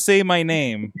refused to say my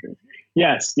name.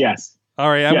 Yes. All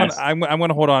right, Yes. I'm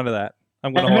gonna hold on to that.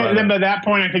 And then by that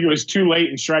point, I think it was too late,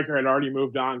 and Stryker had already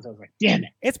moved on. So I was like, "Damn it!"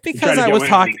 It's because I was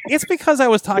talking. It's because I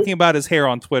was talking about his hair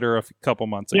on Twitter a couple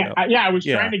months ago. I was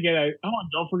trying to get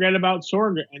don't forget about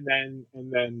Sorg, and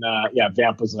then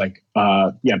Vamp was like,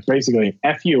 basically,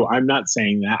 F you. I'm not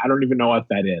saying that. I don't even know what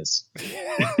that is.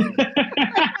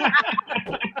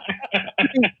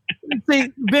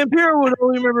 See, Vampiro would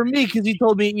only remember me because he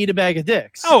told me to eat a bag of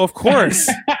dicks. Oh, of course.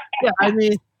 Yeah, I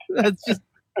mean that's just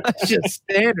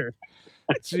standard.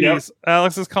 Jeez, Yep.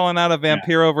 Alex is calling out a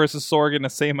Vampiro versus Sorg in a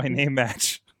Say My Name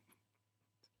match.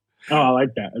 Oh, I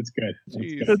like that. That's good.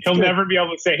 Jeez. That's good. Never be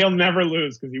able to say. He'll never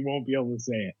lose because he won't be able to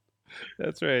say it.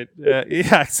 That's right. Yeah,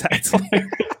 exactly.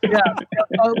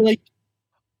 Like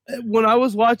when I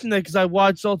was watching that, because I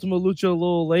watched Ultima Lucha a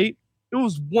little late. It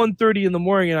was 1:30 in the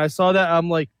morning, and I saw that. I'm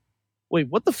like, wait,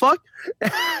 what the fuck?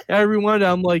 And I rewound.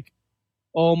 I'm like,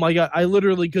 oh my god! I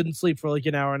literally couldn't sleep for like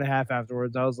an hour and a half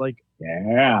afterwards. I was like,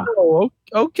 Yeah. oh,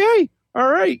 okay, all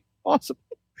right, awesome.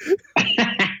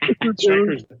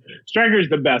 Striker's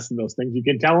the best of those things. You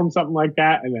can tell him something like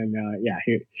that, and then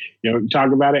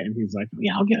talk about it, and he's like,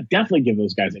 "Yeah, I'll definitely give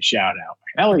those guys a shout out."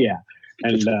 Hell yeah,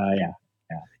 and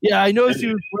Yeah, I noticed he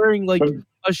was wearing like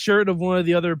a shirt of one of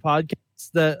the other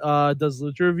podcasts that does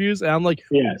Lucha reviews, and I'm like,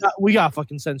 yes, we got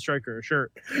fucking send Stryker a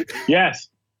shirt. yes,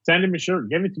 send him a shirt,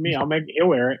 give it to me, he'll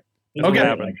wear it.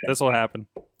 This will happen.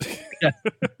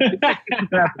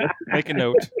 Make a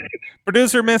note.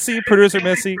 Producer Missy, make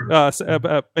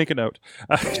a note.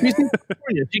 She's in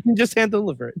California. She can just hand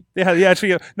deliver it. Yeah.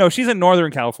 She's in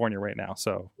Northern California right now,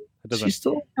 so it doesn't. She's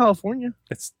still in California.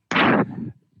 It's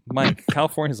Mike.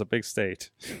 California's a big state.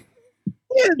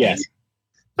 Yeah, Yes.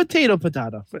 Potato.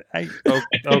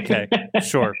 Okay,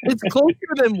 sure. It's closer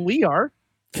than we are.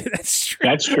 That's true.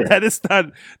 That's true.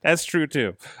 That's true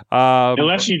too.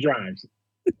 Unless she drives.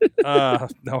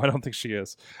 No, I don't think she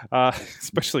is.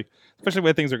 Especially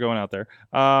when things are going out there.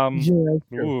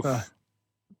 Oof.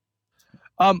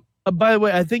 By the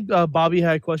way, I think Bobby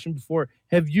had a question before.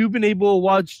 Have you been able to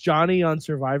watch Johnny on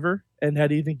Survivor? And how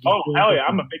do you think? Oh hell yeah!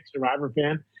 I'm a big Survivor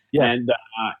fan. Yeah. And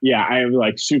I'm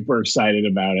like super excited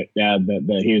about it.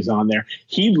 That he was on there.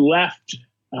 He left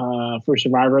for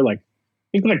Survivor like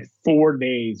I think like 4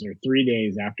 days or 3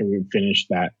 days after we finished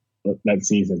that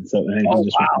season. So then he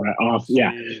just went right off.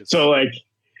 Yeah. Jeez. So like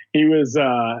he was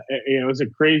it was a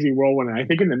crazy whirlwind. And I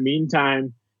think in the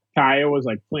meantime, Kaya was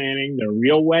like planning the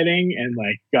real wedding, and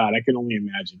like God, I can only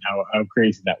imagine how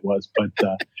crazy that was. But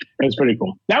it was pretty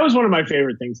cool. That was one of my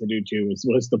favorite things to do too.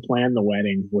 Was to plan the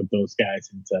wedding with those guys,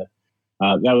 and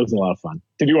that was a lot of fun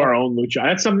to do our own lucha.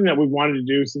 That's something that we wanted to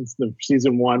do since the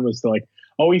season one was to like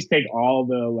always take all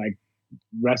the like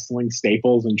wrestling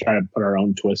staples and try to put our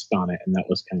own twist on it, and that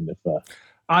was kind of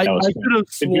I could have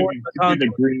sworn to do the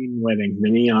green wedding, the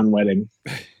neon wedding.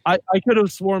 I could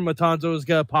have sworn Matanzo was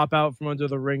gonna pop out from under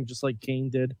the ring just like Kane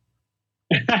did.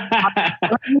 I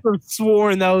could have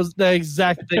sworn that was the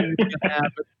exact thing that was gonna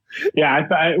happen. Yeah, I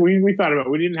thought we thought about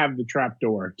it. We didn't have the trap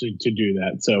door to do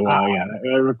that, so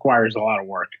it requires a lot of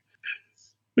work.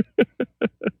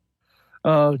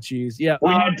 Oh geez, yeah. We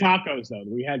had tacos though.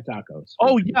 We had tacos.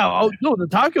 Oh yeah. Oh no, the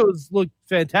tacos looked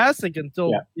fantastic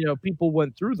until people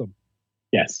went through them.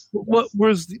 Yes. What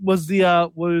were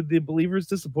the believers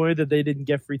disappointed that they didn't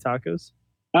get free tacos?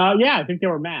 Yeah, I think they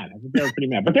were mad. I think they were pretty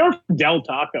mad, but they were from Del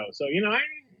Taco, so Okay,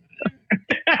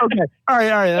 all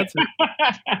right, that's it.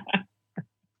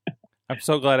 I'm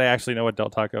so glad I actually know what Del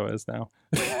Taco is now.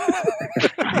 Do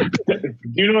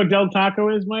you know what Del Taco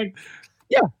is, Mike?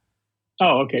 Yeah.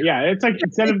 Oh, okay. Yeah, it's like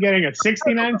instead of getting a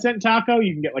 69-cent taco,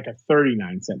 you can get like a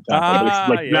 39-cent taco.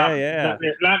 Not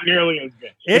nearly as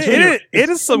good. It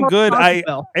is some good. It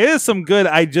is some good.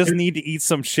 I just need to eat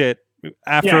some shit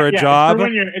after a job.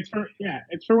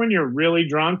 It's for when you're really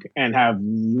drunk and have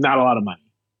not a lot of money.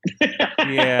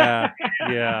 Yeah.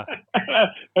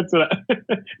 It's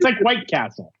like White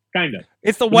Castle, kind of.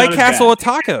 It's the White Castle of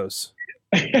tacos.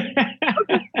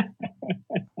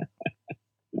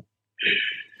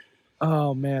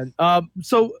 Oh man.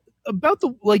 So about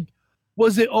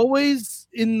was it always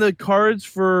in the cards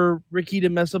for Ricky to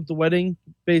mess up the wedding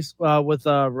with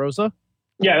Rosa?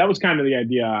 Yeah, that was kind of the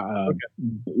idea. Okay.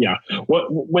 Yeah.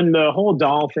 When the whole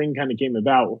doll thing kind of came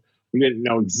about, We didn't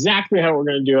know exactly how we're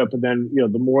going to do it, but then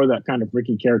the more that kind of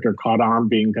Ricky character caught on,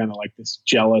 being kind of like this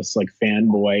jealous like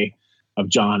fanboy of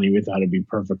Johnny, we thought it'd be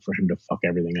perfect for him to fuck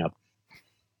everything up.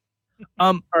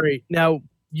 All right, now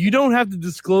you don't have to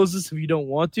disclose this if you don't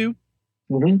want to.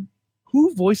 Mm-hmm.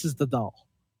 Who voices the doll?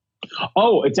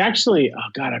 Oh, it's actually, oh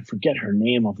God, I forget her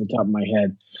name off the top of my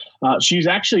head. She was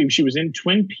in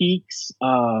Twin Peaks.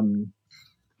 Wait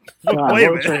a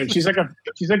minute. She's like a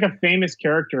famous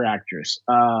character actress.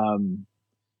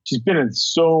 She's been in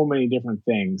so many different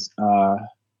things.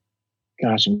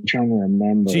 Gosh, I'm trying to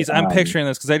remember. Jeez, I'm picturing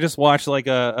this because I just watched like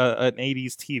an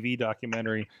 80s TV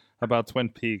documentary about Twin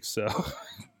Peaks. So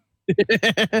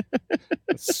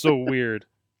it's so weird.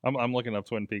 I'm looking up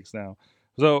Twin Peaks now.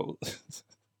 So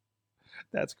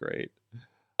that's great.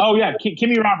 Oh yeah,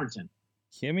 Kimmy Robertson.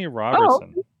 Kimmy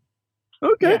Robertson.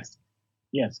 Oh, okay.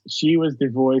 Yes, she was the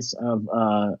voice of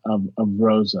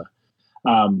Rosa.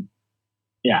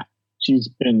 Yeah, she's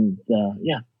been.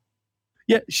 Yeah,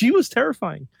 she was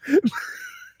terrifying.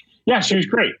 Yeah, she was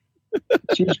great.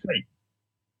 She was great.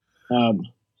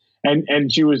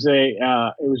 And she was it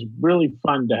was really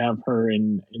fun to have her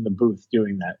in the booth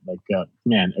doing that. Like,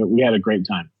 man, we had a great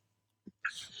time.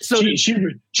 So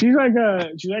she's like a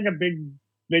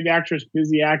big actress,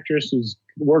 busy actress who's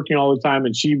working all the time,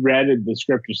 and she read the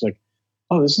script. She's like,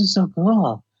 "Oh, this is so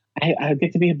cool. I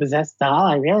get to be a possessed doll.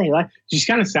 I really like." She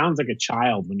kind of sounds like a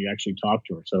child when you actually talk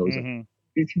to her. So it was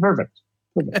it's perfect.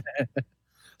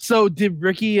 So did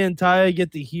Ricky and Taya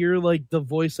get to hear like the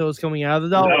voice that was coming out of the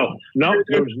doll? No,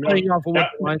 there was no. Off of what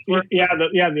the lines were? Yeah.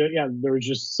 There was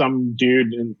just some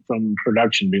dude from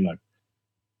production being like,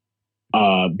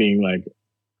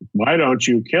 "Why don't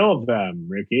you kill them,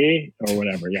 Ricky?" or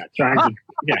whatever. Yeah, trying to,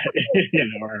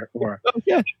 or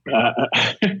okay.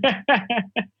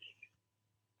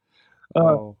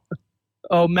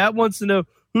 Matt wants to know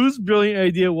whose brilliant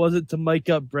idea was it to mic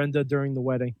up Brenda during the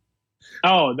wedding?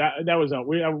 Oh, that was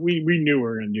we knew we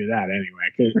were going to do that anyway.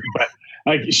 But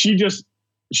like she did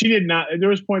not. There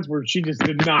was points where she just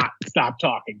did not stop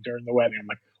talking during the wedding. I'm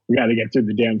like, we got to get through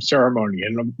the damn ceremony,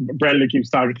 and Brenda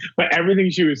keeps talking, but everything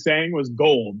she was saying was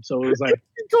gold. So it was like,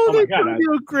 oh my God,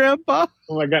 Grandpa!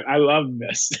 Oh my God, I love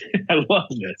this. I love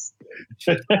this.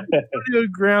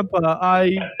 Grandpa,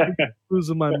 I'm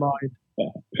losing my mind.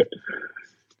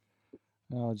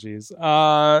 Oh, geez.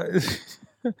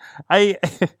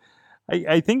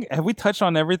 I think, have we touched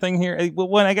on everything here?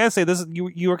 When I gotta say this,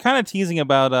 you were kind of teasing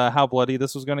about how bloody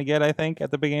this was going to get. I think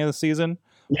at the beginning of the season.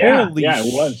 Yeah, Holy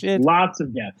it was shit. Lots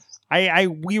of deaths.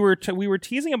 We were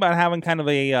teasing about having kind of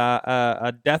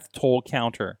a death toll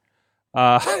counter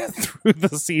through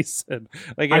the season.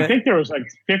 Like I think there was like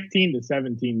 15 to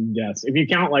 17 deaths if you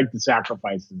count like the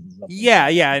sacrifices. And stuff. Yeah,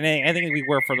 and I think we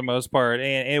were for the most part,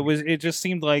 and it just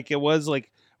seemed like it was like.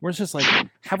 We're just like,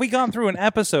 have we gone through an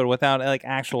episode without like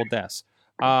actual deaths?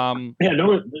 Yeah, there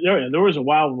was a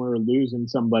while when we were losing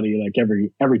somebody like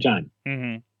every time.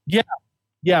 Mm-hmm.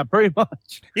 Yeah, pretty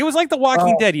much. It was like The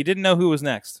Walking Dead. You didn't know who was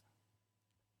next.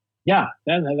 Yeah,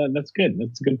 that's good.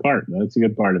 That's a good part. That's a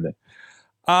good part of it.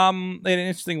 An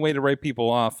interesting way to write people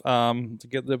off. To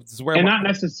get not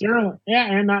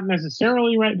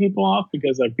necessarily write people off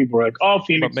because like people were like, "Oh,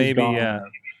 Phoenix is gone." Yeah.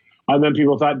 And then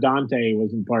people thought Dante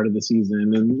wasn't part of the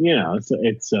season, and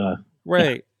it's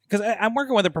right. Because I'm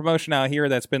working with a promotion out here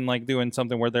that's been like doing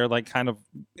something where they're like kind of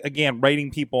again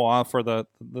writing people off for the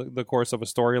course of a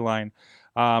storyline,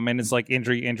 and it's like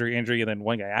injury, and then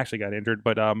one guy actually got injured,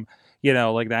 but like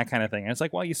that kind of thing. And it's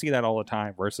like, well, you see that all the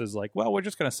time. Versus like, well, we're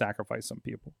just gonna sacrifice some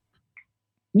people.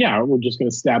 Yeah, we're just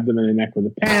gonna stab them in the neck with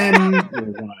a pen.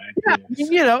 As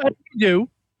you do,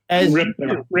 as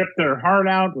rip their heart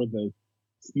out with a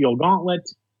steel gauntlet.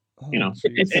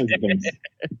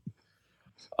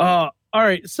 All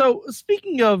right. So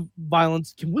speaking of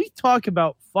violence, can we talk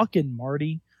about fucking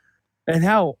Marty and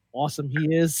how awesome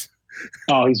he is?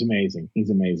 Oh, he's amazing. He's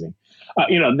amazing.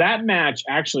 That match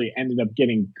actually ended up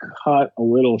getting cut a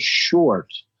little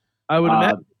short. I would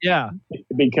imagine, yeah,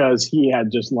 because he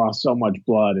had just lost so much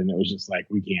blood, and it was just like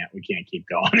we can't keep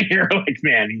going here. Like,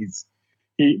 man, he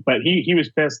was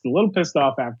a little pissed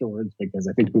off afterwards because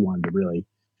I think we wanted to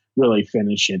really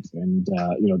finish it, and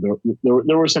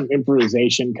there was some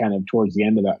improvisation kind of towards the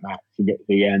end of that match to get to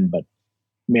the end, but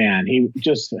man, he's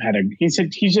just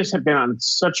been on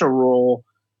such a roll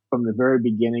from the very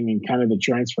beginning and kind of the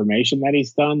transformation that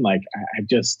he's done. Like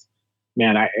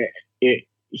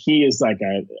he is like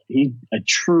he's a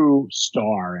true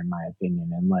star in my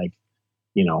opinion, and like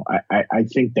I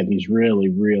think that he's really,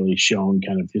 really shown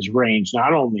kind of his range,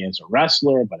 not only as a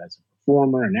wrestler, but as a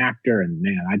performer and actor. And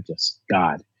man,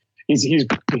 he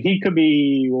could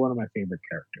be one of my favorite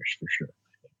characters for sure.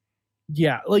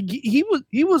 Yeah, like he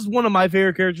was one of my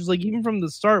favorite characters. Like even from the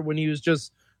start, when he was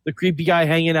just the creepy guy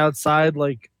hanging outside,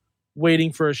 like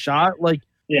waiting for a shot. Like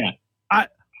Yeah.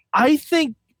 I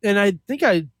think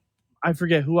I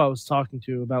forget who I was talking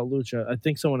to about Lucha. I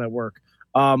think someone at work.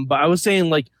 But I was saying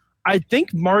like I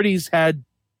think Marty's had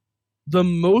the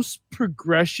most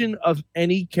progression of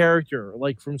any character,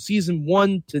 like from season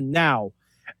 1 to now,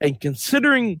 and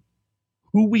considering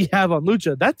who we have on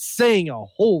Lucha, that's saying a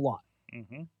whole lot.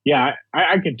 Mm-hmm. Yeah,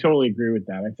 I could totally agree with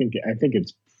that. I think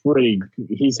it's pretty.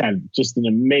 He's had just an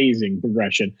amazing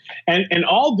progression, and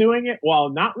all doing it while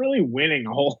not really winning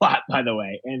a whole lot, by the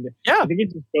way. And Yeah. I think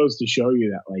it just goes to show you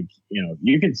that, like,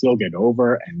 you can still get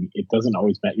over, and it doesn't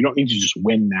always matter. You don't need to just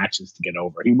win matches to get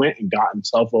over. He went and got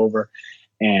himself over,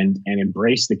 and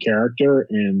embraced the character,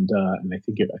 and I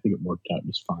think it worked out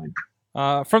just fine.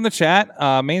 From the chat,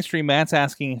 Mainstream Matt's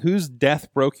asking, whose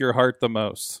death broke your heart the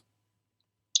most?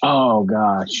 Oh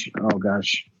gosh. I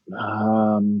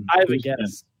have a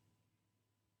guess.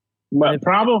 Well,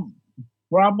 probably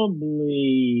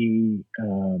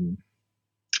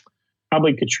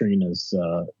Katrina's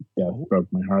death broke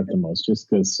my heart the most, just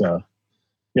because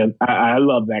I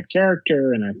love that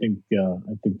character, and I think that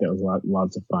was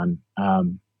lots of fun.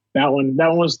 That one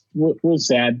was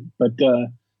sad, but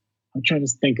I'm trying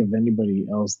to think of anybody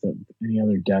else any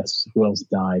other deaths. Who else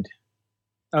died?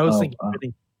 I was thinking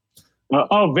Vinny.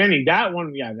 Vinny, that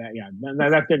one,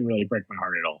 that didn't really break my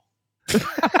heart at all.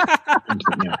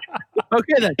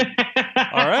 Okay then.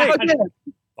 All right. Okay.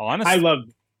 Honest. I love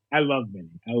Vinny.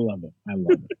 I love it.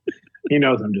 He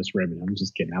knows I'm just ribbing. I'm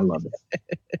just kidding. I love it.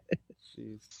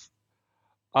 Jeez.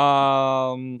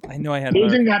 I know I had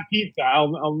losing that pizza.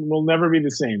 We'll never be the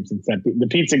same since the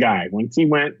pizza guy. Once he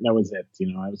went, that was it.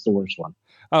 That was the worst one.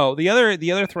 Oh, the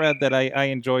other thread that I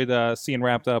enjoyed seeing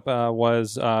wrapped up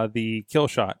was the kill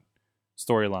shot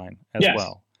storyline as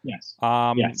well. Yes.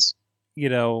 Yes.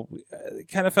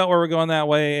 Kind of felt where we're going that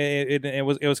way. It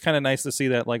was kind of nice to see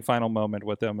that like final moment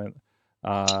with them, and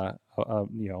there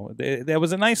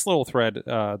was a nice little thread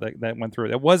that went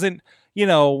through. It wasn't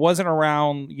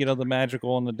around the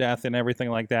magical and the death and everything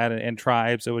like that and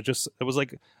tribes. It was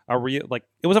like a real, like,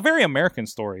 it was a very American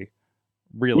story,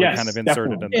 really, kind of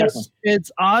inserted in there.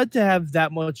 It's odd to have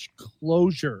that much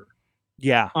closure.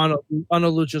 Yeah, on a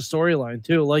Lucha storyline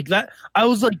too, like that. I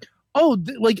was like,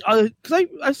 because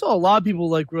I saw a lot of people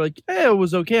were like, hey, it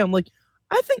was okay. I'm like,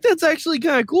 I think that's actually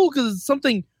kind of cool because it's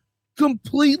something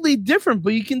completely different,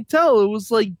 but you can tell it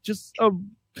was like just a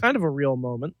kind of a real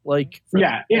moment. Like,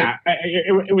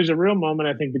 it was a real moment.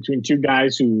 I think between two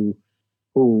guys who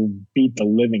beat the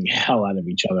living hell out of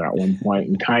each other at one point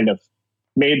and kind of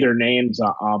made their names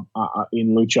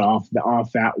in Lucha off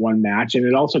that one match, and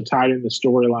it also tied in the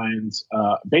storylines,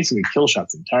 basically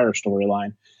Killshot's entire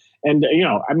storyline. And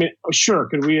sure,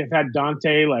 could we have had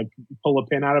Dante like pull a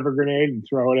pin out of a grenade and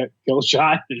throw it at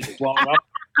Killshot and blow it up?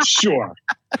 Sure,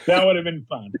 that would have been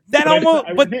fun. That almost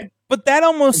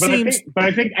seems. But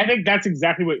I think that's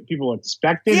exactly what people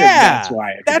expected. Yeah, and that's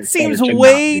why that seems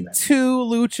way too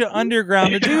Lucha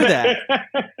Underground to do that,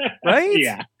 right?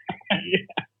 Yeah.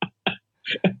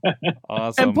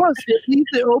 Awesome. And plus, it leaves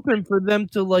it open for them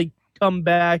to like come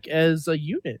back as a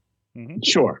unit. Mm-hmm.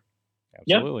 Sure.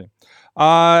 Absolutely. Yep.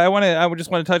 I would just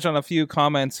want to touch on a few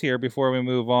comments here before we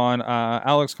move on.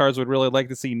 Alex Cards would really like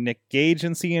to see Nick Gage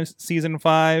in season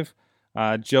 5.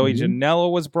 Joey Janela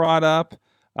was brought up.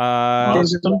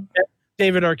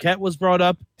 David Arquette was brought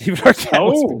up.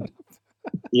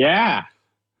 Yeah.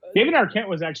 David Arquette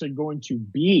was actually going to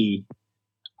be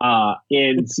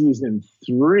in season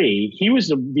 3. He was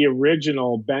the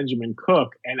original Benjamin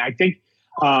Cook, and I think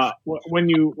when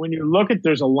you look at,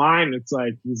 there's a line that's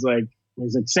like he's like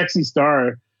Sexy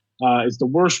Star is the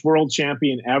worst world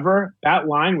champion ever. That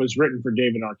line was written for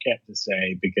David Arquette to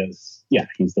say because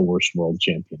he's the worst world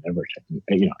champion ever.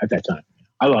 At that time,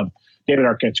 I love David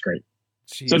Arquette's great.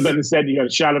 Jeez. So, but instead you got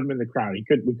a shot of him in the crowd. We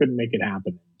couldn't make it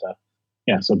happen.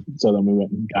 And, so then we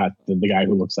went and got the guy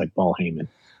who looks like Paul Heyman.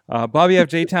 Bobby F.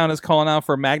 J-Town is calling out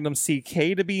for Magnum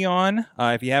CK to be on.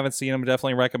 If you haven't seen him,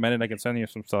 definitely recommend it. I can send you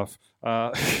some stuff.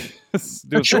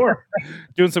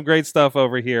 Doing some great stuff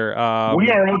over here. We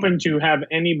are open to have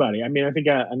anybody. I mean, I think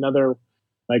another,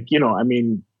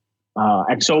 Exolicious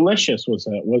was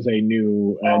a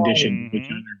new addition.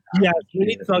 Mm-hmm. Yeah, we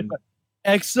need to talk about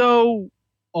Exo.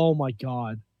 Oh my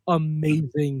God,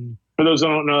 amazing! For those who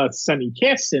don't know, that's Sunny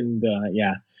Kiss, and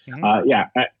Mm-hmm.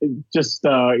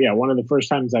 One of the first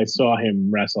times I saw him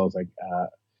wrestle, I was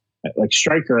like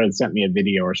Stryker had sent me a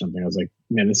video or something. I was like,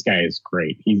 man, this guy is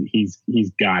great. He's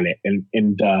got it. And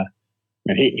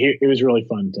And it was really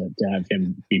fun to have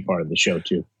him be part of the show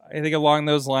too. I think along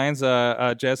those lines,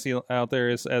 Jesse out there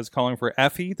is calling for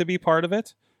Effie to be part of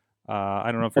it.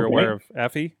 I don't know if you're aware of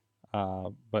Effie,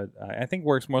 but I think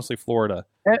works mostly Florida.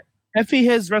 Effie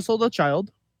has wrestled a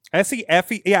child.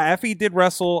 Effie did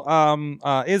wrestle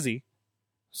Izzy.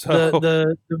 So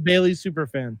The Bailey super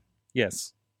fan.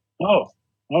 yes. Oh,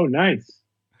 nice.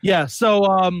 Yeah,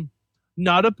 so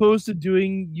not opposed to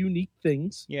doing unique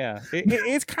things. Yeah,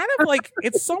 it's kind of like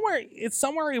it's somewhere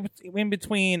in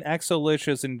between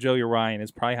Exolicious and Joey Ryan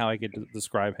is probably how I could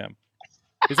describe him.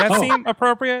 Does that seem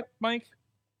appropriate, Mike?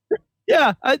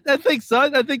 Yeah, I think so.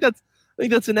 I think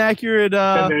that's an accurate.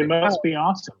 It must be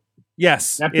awesome.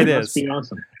 Yes, That it must is. be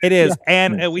awesome. It is, Yeah.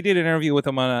 and we did an interview with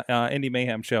him on an Indie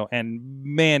Mayhem show, and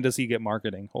man, does he get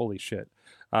marketing! Holy shit!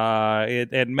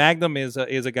 And Magnum is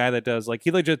a guy that does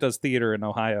he legit does theater in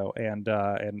Ohio, and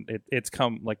it's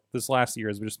come like this last year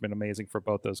has just been amazing for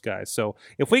both those guys. So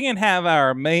if we can have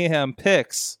our Mayhem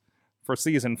picks for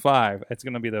season 5, it's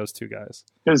going to be those two guys.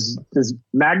 Because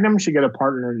Magnum should get a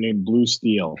partner named Blue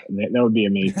Steel. That would be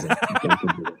amazing.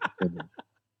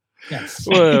 Yes.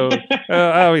 Whoa.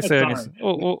 I'll be sending Sorry.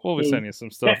 we'll be sending you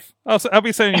some stuff. I'll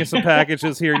be sending you some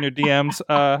packages here in your DMs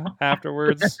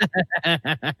afterwards.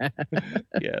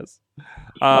 Yes.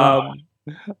 All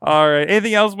right.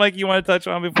 Anything else, Mike, you want to touch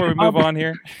on before we move on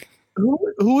here? Who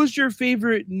was your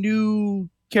favorite new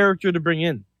character to bring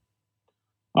in?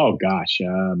 Oh gosh,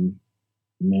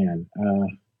 man.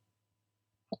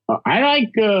 I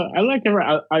like all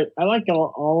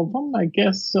of them. I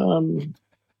guess.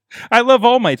 I love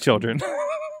all my children.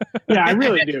 Yeah, I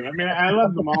really do. I mean, I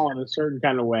love them all in a certain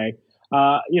kind of way.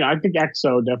 I think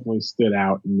EXO definitely stood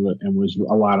out and was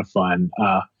a lot of fun.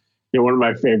 One of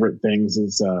my favorite things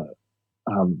is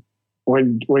when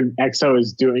EXO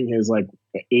is doing his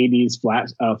 80s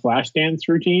flash dance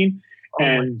routine,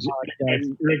 and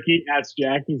Ricky asks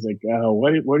Jack, he's like,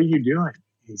 "What are you doing?"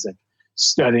 He's like,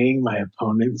 "Studying my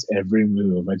opponent's every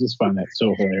move." I just find that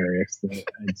so hilarious.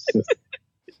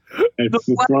 It's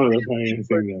just one of the funniest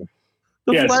things ever.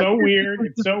 Yeah, it's so weird.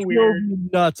 It's so weird.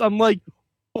 Nuts. I'm like,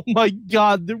 oh my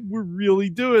god, we're really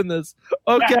doing this.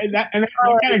 Okay. Yeah, and that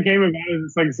kind of came about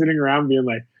as it's sitting around being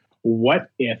like, what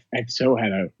if EXO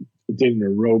did an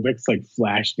aerobics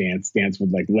flash dance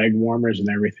with leg warmers and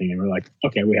everything, and we're like,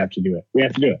 okay, we have to do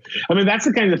it. I mean, that's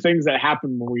the kind of things that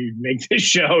happen when we make this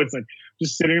show. It's like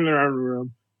just sitting in the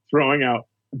room throwing out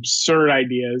absurd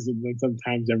ideas, and then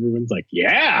sometimes everyone's like,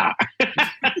 yeah.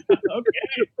 Okay,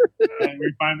 and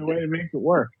we find a way to make it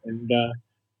work, and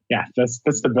that's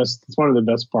the best. It's one of the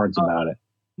best parts about it.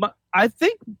 I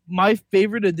think my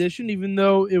favorite addition, even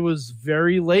though it was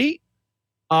very late,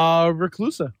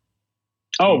 Reclusa.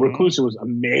 Oh, Reclusa was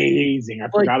amazing. I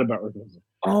forgot about Reclusa.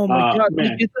 Oh my god!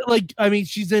 Man.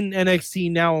 She's in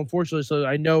NXT now, unfortunately. So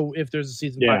I know if there's a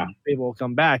season 5, maybe will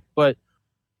come back. But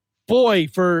boy,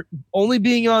 for only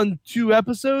being on 2-3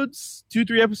 episodes,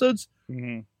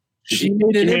 Mm-hmm. she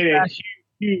made a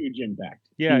huge impact.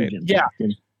 Yeah, huge impact.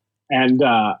 And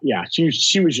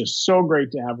she was just so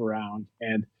great to have around,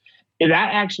 and that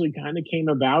actually kind of came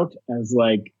about as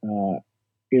we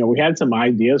had some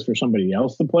ideas for somebody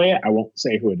else to play it. I won't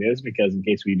say who it is because in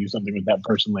case we do something with that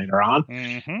person later on.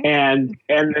 Mm-hmm. And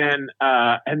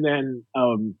then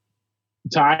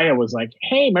Taya was like,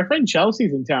 "Hey, my friend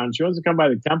Chelsea's in town. She wants to come by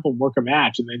the temple and work a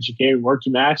match." And then she came and worked a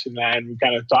match, and then we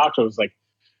kind of talked. I was like,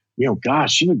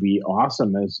 gosh, she would be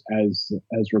awesome as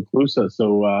Reclusa.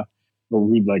 So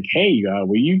we'd like, "Hey,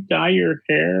 will you dye your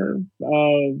hair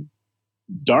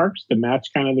darks to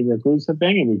match kind of the Reclusa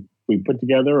thing?" And we put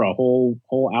together a whole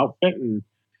outfit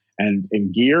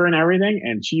and gear and everything,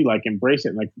 and she embraced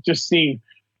it. Just seeing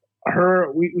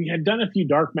her, we had done a few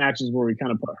dark matches where we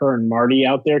kind of put her and Marty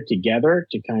out there together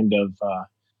to kind of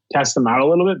test them out a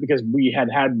little bit, because we had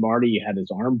Marty had his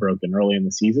arm broken early in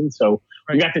the season, so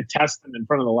we got to test them in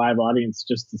front of the live audience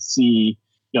just to see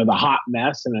the hot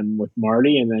mess, and then with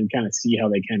Marty, and then kind of see how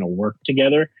they kind of work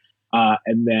together,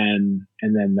 and then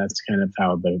that's kind of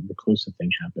how the Reclusa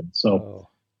thing happened. So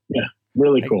yeah,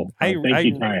 really cool. Thank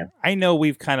you, Taya. I know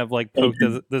we've kind of poked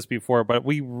this before, but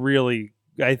we really,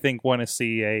 I think, want to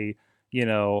see a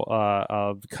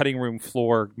cutting room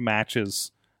floor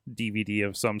matches DVD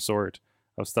of some sort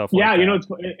of stuff. Yeah,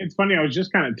 it's funny. I was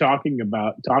just kind of talking with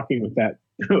that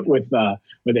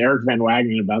with Eric Van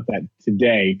Wagenen about that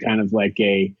today. Kind of like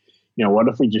a what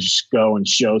if we just go and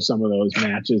show some of those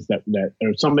matches that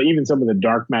or some of the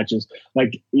dark matches,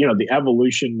 like, the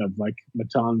evolution of like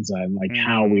Matanza and like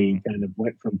how we kind of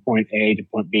went from point A to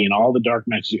point B and all the dark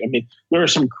matches. I mean, there are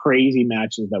some crazy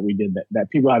matches that we did that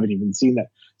people haven't even seen, that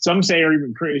some say are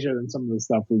even crazier than some of the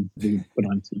stuff we put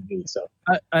on TV. So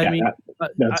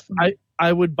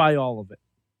I would buy all of it.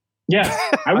 Yeah,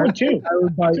 I would too. I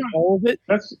would buy all of it.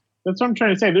 That's what I'm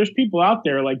trying to say. There's people out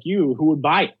there like you who would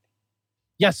buy it.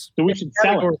 Yes. So we should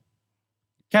sell it.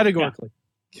 Categorically.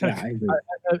 Yeah, I agree.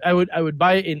 I would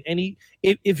buy it in any,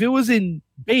 if it was in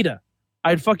beta,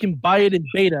 I'd fucking buy it in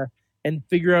beta and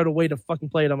figure out a way to fucking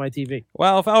play it on my TV.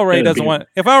 Well, if Al Ray doesn't want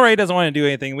to do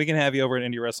anything, we can have you over at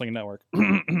Indie Wrestling Network.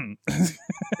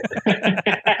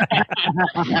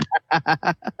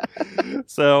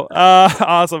 So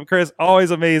awesome, Chris. Always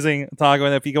amazing talking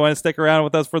with you. If you want to stick around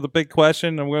with us for the big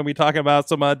question, I'm going to be talking about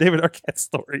some David Arquette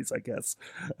stories, I guess.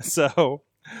 So.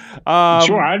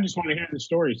 Sure, I just want to hear the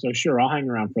story, so sure, I'll hang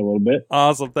around for a little bit.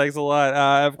 Awesome, thanks a lot.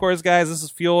 Of course, guys, this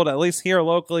is fueled at least here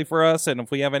locally for us, and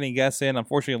if we have any guests in,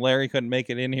 unfortunately Larry couldn't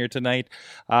make it in here tonight,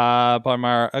 but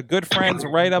our good friends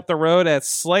right up the road at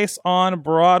Slice on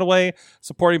Broadway,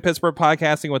 supporting Pittsburgh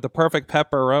podcasting with the perfect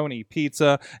pepperoni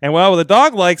pizza. And well, the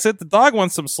dog likes it. The dog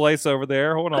wants some slice over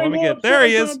there. Hold on, there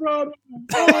he is.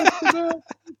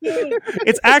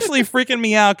 It's actually freaking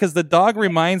me out because the dog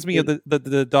reminds me of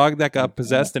the dog that got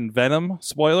possessed in Venom.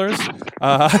 Spoilers. He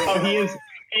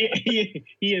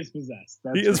is possessed.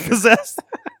 He is possessed.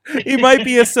 He might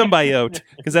be a symbiote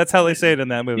because that's how they say it in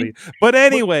that movie. But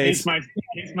anyways,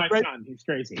 he's my son. He's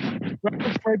crazy.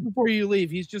 Right before you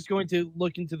leave, he's just going to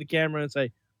look into the camera and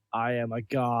say, "I am a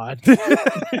god," and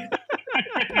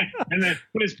then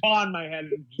put his paw on my head.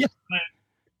 Yeah.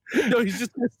 No, he's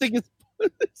just going to stick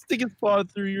his paw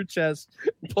through your chest.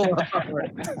 Pull out.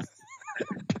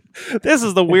 This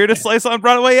is the weirdest Slice on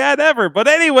Broadway ad ever. But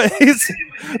anyways,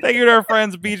 thank you to our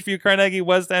friends Beachview, Carnegie,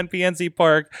 West End, PNC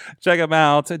Park. Check them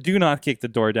out. Do not kick the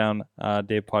door down,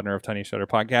 Dave Podner of Tiny Shutter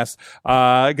Podcast.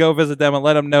 Go visit them and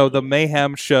let them know the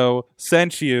Mayhem Show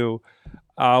sent you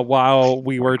while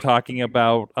we were talking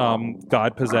about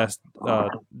God-possessed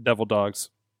devil dogs.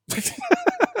 Thank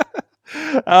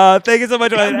you so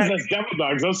much. Devil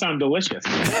dogs, those sound delicious.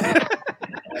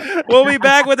 We'll be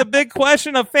back with a big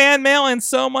question of fan mail and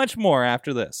so much more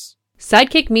after this.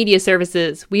 Sidekick Media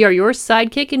Services. We are your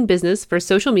sidekick in business for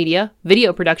social media,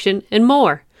 video production, and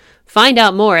more. Find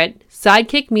out more at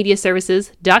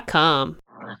sidekickmediaservices.com.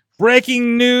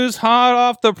 Breaking news, hot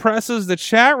off the presses. The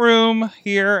chat room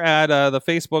here at the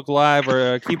Facebook Live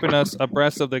are keeping us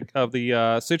abreast of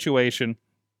the situation.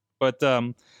 But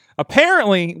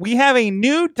apparently, we have a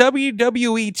new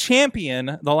WWE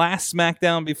champion, the last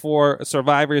SmackDown before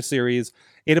Survivor Series.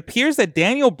 It appears that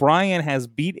Daniel Bryan has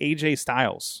beat AJ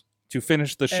Styles to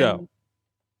finish the show.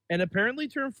 And apparently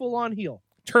turned full-on heel.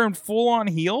 Turned full-on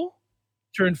heel?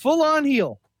 Turned full-on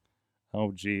heel.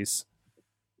 Oh, jeez.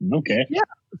 Okay. Yeah.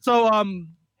 So,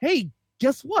 hey,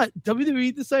 guess what?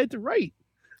 WWE decided to write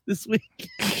this week.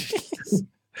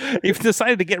 You've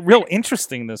decided to get real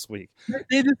interesting this week.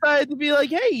 They decided to be like,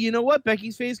 hey, you know what?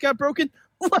 Becky's face got broken.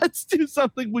 Let's do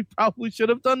something we probably should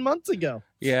have done months ago.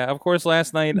 Yeah, of course,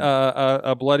 last night,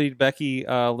 a bloodied Becky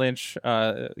Lynch,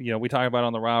 we talked about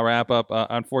on the Raw wrap-up.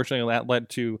 Unfortunately, that led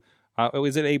to,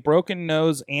 was it a broken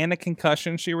nose and a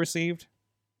concussion she received?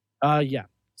 Yeah.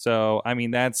 So, I mean,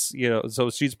 that's,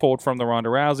 so she's pulled from the Ronda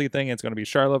Rousey thing. It's going to be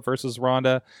Charlotte versus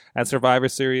Ronda at Survivor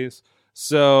Series.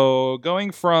 So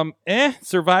going from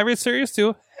Survivor Series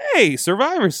to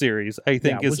Survivor Series, I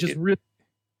think which is really.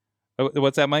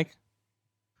 What's that, Mike?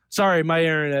 Sorry, my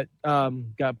internet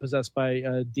got possessed by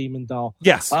a demon doll.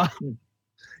 Yes. That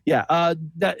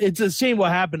it's a shame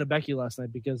what happened to Becky last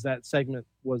night because that segment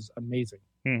was amazing.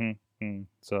 Mm-hmm.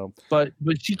 So, but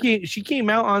she came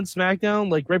out on SmackDown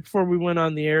like right before we went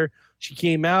on the air. She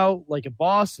came out like a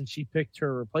boss and she picked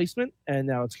her replacement, and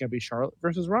now it's gonna be Charlotte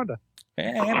versus Ronda.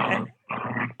 Wait,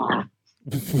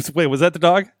 was that the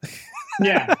dog?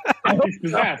 Yeah, he's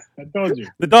possessed. I told you.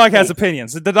 The dog has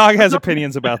opinions. The dog has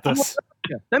opinions about this.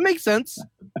 Yeah, that makes sense.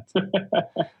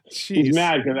 He's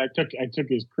mad because I took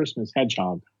his Christmas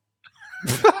hedgehog.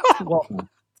 Well,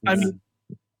 I mean,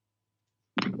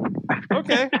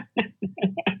 okay.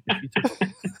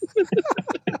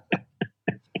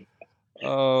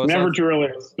 Oh, never too early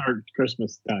to start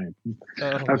Christmas time.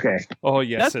 Okay. Oh,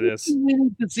 yes, That's it is. We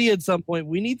need to see at some point.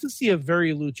 We need to see a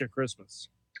very Lucha Christmas.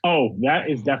 Oh,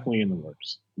 that is definitely in the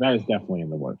works.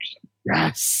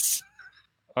 Yes.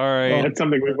 All right. Well, that's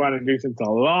something we've wanted to do since a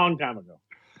long time ago.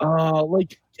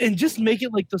 And just make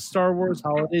it like the Star Wars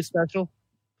holiday special.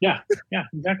 Yeah,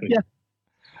 exactly. Yeah.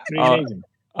 Amazing.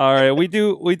 All right, we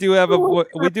do have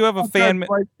a fan.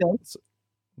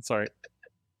 Sorry.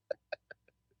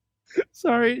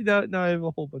 Sorry, now I have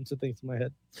a whole bunch of things in my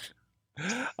head.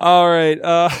 All right.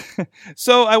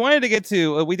 So I wanted to get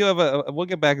to. We do have we'll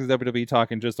get back to WWE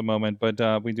talk in just a moment,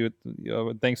 but we do.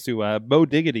 Thanks to Bo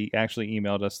Diggity actually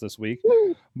emailed us this week.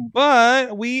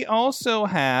 But we also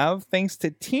have, thanks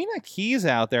to Tina Keys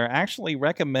out there, actually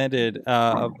recommended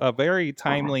a very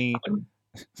timely.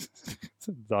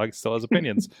 The dog still has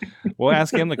opinions. We'll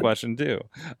ask him the question too.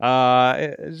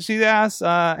 She asked,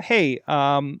 "Hey,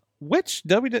 which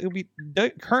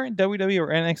current WWE or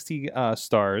NXT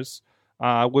stars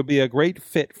would be a great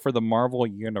fit for the Marvel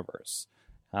Universe?"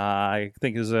 I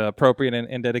think is appropriate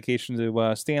in dedication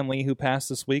to Stan Lee, who passed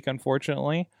this week,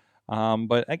 unfortunately.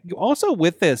 But also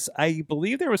with this, I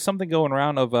believe there was something going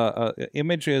around of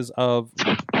images of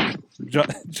John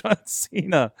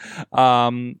Cena,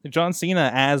 John Cena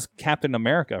as Captain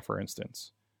America, for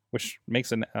instance, which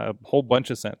makes a whole bunch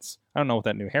of sense. I don't know with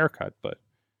that new haircut, but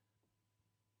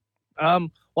well,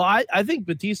 I think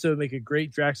Batista would make a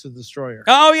great Drax the Destroyer.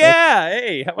 Oh yeah,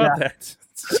 hey, how about that?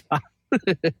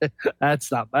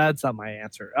 That's not my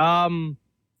answer.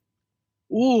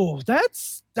 Ooh,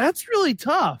 that's really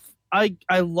tough. I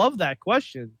love that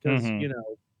question because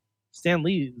Stan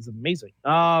Lee is amazing.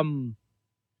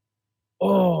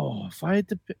 Oh, if I had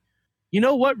to pick, you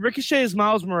know what? Ricochet is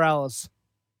Miles Morales.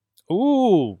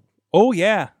 Ooh, oh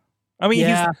yeah. I mean,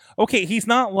 he's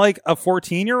not like a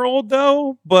 14-year-old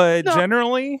though, but no.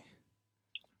 Generally.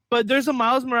 But there's a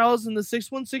Miles Morales in the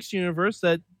 616 universe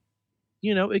that,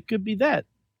 it could be that.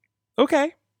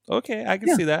 Okay, I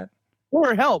can see that.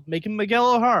 Or help, make him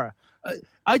Miguel O'Hara.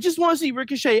 I just want to see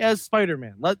Ricochet as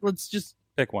Spider-Man. Let's just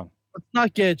pick one. Let's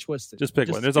not get it twisted. Just pick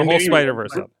one. There's a whole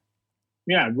Spider-Verse up.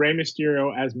 Yeah, Rey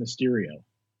Mysterio as Mysterio.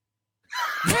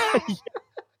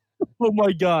 Oh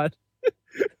my God.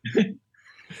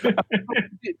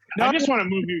 I just want a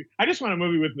movie. I just want a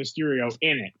movie with Mysterio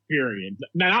in it. Period.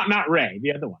 Not Rey.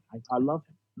 The other one. I love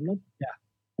him. Yeah.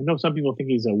 I know some people think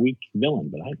he's a weak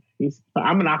villain, but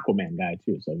I'm an Aquaman guy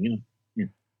too. So Yeah.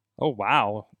 Oh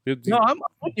wow. No, I'm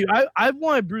with you. I've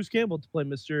wanted Bruce Campbell to play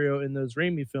Mysterio in those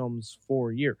Raimi films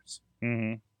for years.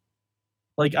 Mm-hmm.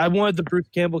 Like I wanted the Bruce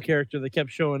Campbell character that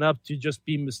kept showing up to just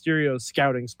be Mysterio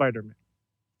scouting Spider-Man.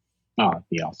 Oh, that'd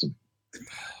be awesome.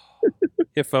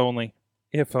 If only.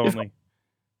 Jeez.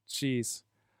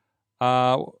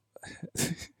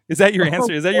 Is that your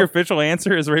answer? Is that your official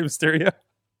answer? Is Rey Mysterio?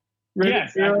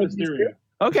 Yes, Mysterio.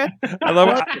 Okay. I love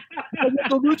it.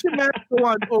 The lucha mask go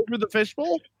on over the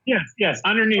fishbowl? Yes.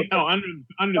 Underneath. Oh, under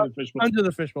the fishbowl. Under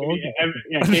the fishbowl. Okay.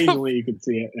 Yeah, occasionally you can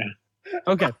see it. Yeah.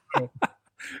 Okay.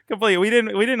 Completely. We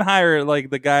didn't hire like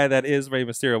the guy that is Rey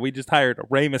Mysterio. We just hired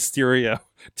Rey Mysterio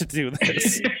to do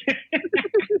this.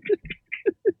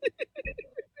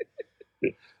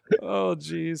 Oh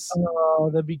jeez.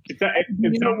 Oh, that'd be. It's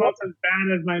almost as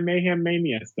bad as my Mayhem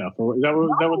Mania stuff. Or is that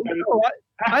what that is?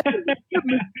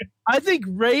 I think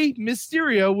Rey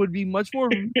Mysterio would be much more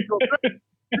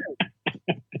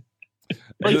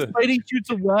like Spidey shoots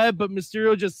a web, but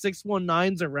Mysterio just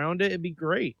 619s around it. It'd be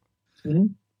great. Mm-hmm.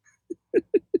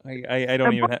 I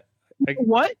don't even have.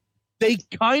 What? They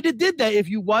kind of did that. If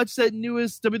you watch that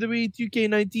newest WWE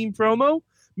 2K19 promo,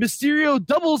 Mysterio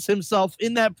doubles himself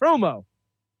in that promo.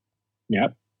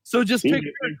 Yep. So just pick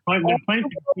all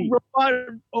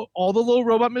the little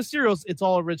robot Mysterios. It's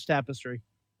all a rich tapestry.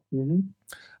 Mm-hmm.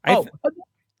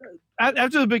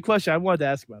 After the big question, I wanted to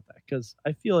ask about that because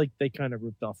I feel like they kind of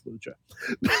ripped off Lucha.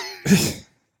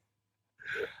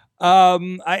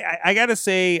 I gotta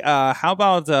say, how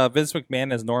about Vince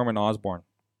McMahon as Norman Osborn?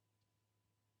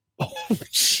 Oh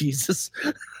Jesus!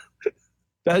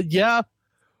 Yeah.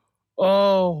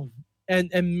 Oh,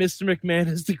 and Mr. McMahon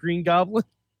as the Green Goblin.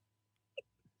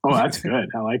 Oh, that's good.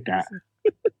 I like that.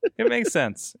 It makes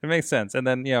sense. And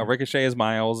then Ricochet is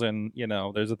Miles, and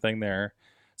there's a thing there.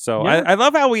 So yeah. I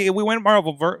love how we went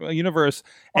Marvel Universe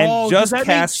and just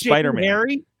cast Spider-Man.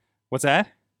 Harry? What's that?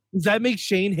 Does that make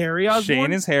Shane Harry Osborn?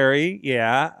 Shane is Harry,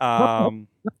 yeah.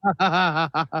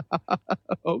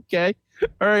 Okay.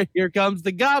 All right, here comes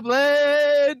the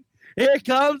Goblin. Here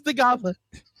comes the Goblin.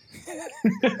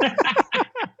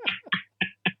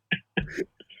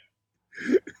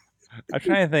 I'm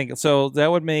trying to think. So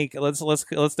that would make let's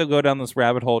still go down this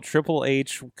rabbit hole. Triple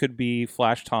H could be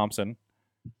Flash Thompson.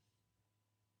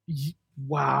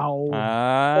 Wow.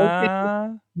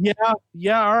 Okay.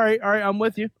 Yeah. All right. I'm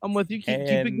with you. Keep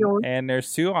it going. And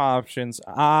there's two options.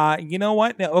 You know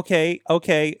what? Okay.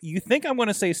 You think I'm going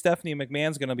to say Stephanie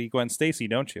McMahon's going to be Gwen Stacy,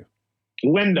 don't you?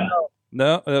 Linda.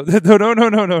 No.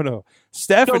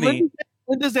 Stephanie. So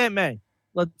Linda's Aunt May.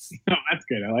 Let's. No, that's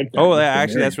good. I like that. Oh,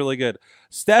 That's that's really good.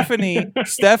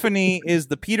 Stephanie is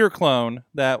the Peter clone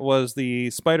that was the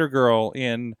Spider Girl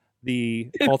in the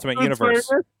Ultimate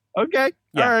Universe. Okay.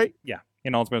 Yeah. All right. Yeah,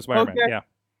 in Ultimate Spider-Man. Okay. Yeah,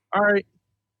 All right.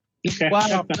 Okay.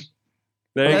 Wow.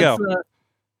 there you go.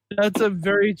 That's a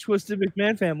very twisted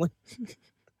McMahon family.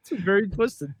 It's very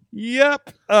twisted.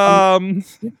 Yep. We have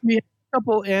a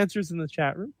couple answers in the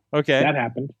chat room. Okay. That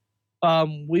happened.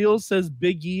 Wheel says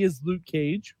Big E is Luke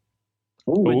Cage.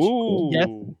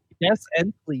 Ooh. Yes,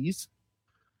 and please.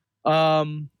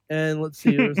 And let's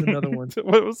see, there's another one.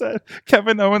 What was that?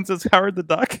 Kevin Owens is Howard the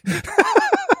Duck.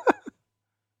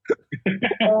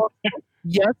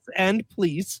 Yes, and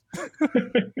please.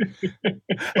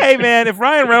 Hey man, if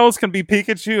Ryan Reynolds can be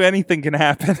Pikachu, anything can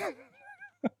happen.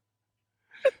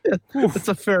 That's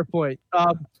a fair point.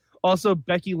 Also,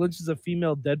 Becky Lynch is a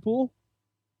female Deadpool.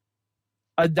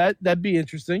 That'd be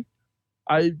interesting.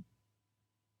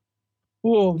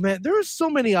 Oh man, there are so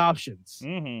many options.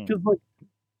 Mm-hmm.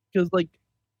 Because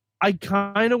I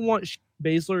kind of want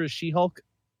Baszler as She-Hulk.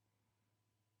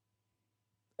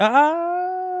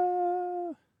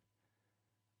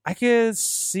 I could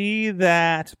see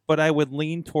that, but I would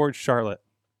lean towards Charlotte.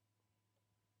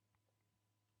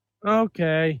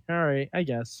 Okay, all right, I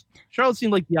guess Charlotte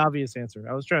seemed like the obvious answer.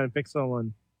 I was trying to pick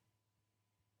someone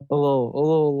a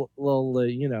little, low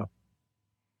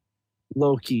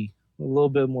key, a little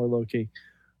bit more low key.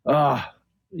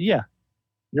 Yeah.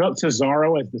 You know,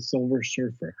 Cesaro as the Silver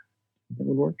Surfer. That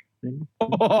would work. Maybe?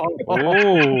 Oh,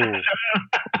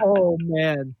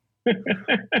 man.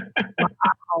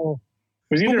 Wow. It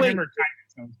was either wait. him or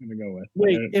Titus I was going to go with.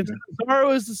 Wait, if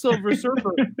Cesaro is the Silver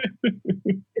Surfer,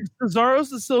 if Cesaro's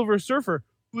the Silver Surfer,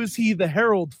 who is he the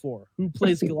herald for? Who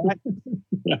plays Galactus?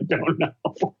 I don't know.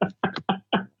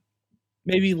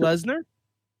 Maybe Lesnar?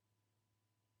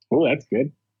 Oh, that's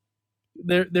good.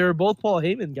 They're both Paul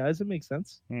Heyman guys. It makes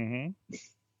sense. Mm-hmm.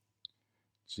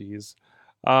 Jeez.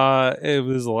 It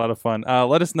was a lot of fun.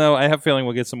 Let us know. I have a feeling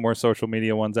we'll get some more social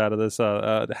media ones out of this.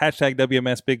 Hashtag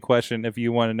WMS Big Question if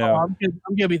you want to know. I'm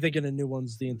gonna be thinking of new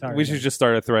ones the entire. We should just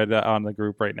start a thread on the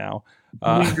group right now.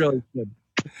 We really should.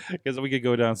 Because we could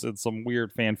go down to some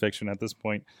weird fan fiction at this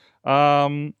point.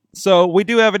 So we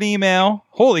do have an email.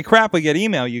 Holy crap, we get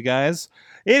email, you guys.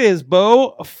 It is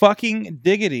Bo fucking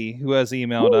Diggity who has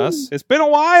emailed us. It's been a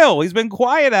while. He's been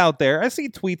quiet out there. I see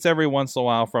tweets every once in a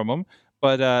while from him.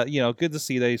 But, good to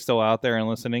see that he's still out there and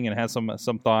listening and has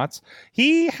some thoughts.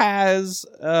 He has,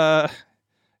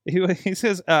 he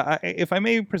says, if I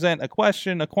may present a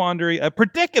question, a quandary, a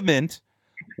predicament,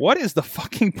 what is the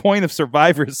fucking point of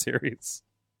Survivor Series?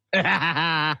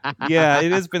 Yeah,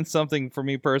 it has been something for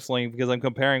me personally because I'm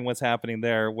comparing what's happening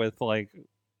there with, like,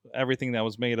 everything that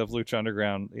was made of Lucha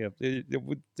Underground.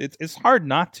 It's hard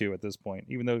not to at this point,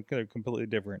 even though they're completely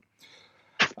different.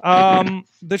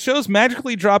 The shows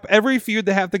magically drop every feud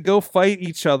they have to go fight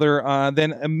each other,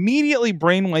 then immediately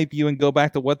brainwipe you and go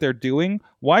back to what they're doing.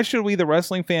 Why should we, the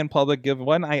wrestling fan public, give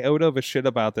one iota of a shit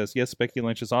about this? Yes, Becky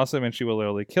Lynch is awesome, and she will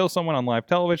literally kill someone on live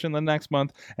television the next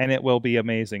month, and it will be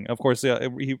amazing. Of course,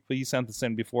 he sent this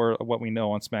in before what we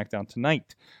know on SmackDown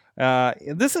tonight.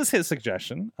 This is his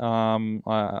suggestion.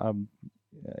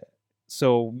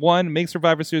 So, one, make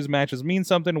Survivor Series matches mean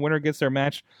something. Winner gets their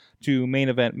match to main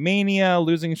event Mania.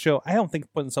 Losing a show, I don't think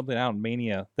putting something out in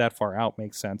Mania that far out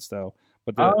makes sense, though.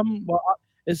 But well,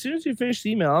 as soon as you finish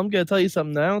the email, I'm going to tell you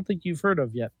something that I don't think you've heard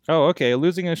of yet. Oh, okay.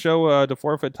 Losing a show to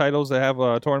forfeit titles that have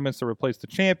tournaments to replace the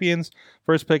champions.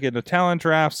 First pick in the talent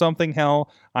draft. Something.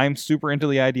 Hell, I'm super into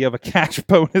the idea of a cash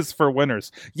bonus for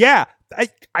winners. Yeah,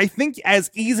 I think as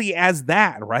easy as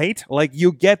that, right? Like,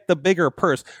 you get the bigger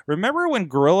purse. Remember when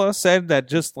Gorilla said that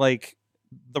just, like,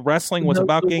 the wrestling was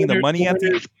about getting the money at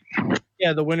the end?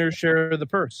 Yeah, the winners share the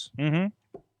purse. Mm-hmm.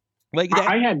 Like that.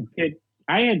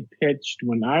 I had pitched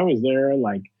when I was there,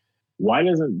 like, why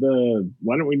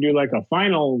don't we do like a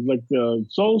final, like the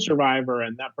Soul Survivor,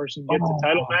 and that person gets a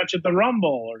title match at the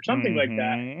Rumble or something like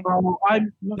that.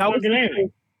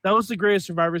 That was the greatest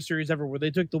Survivor Series ever, where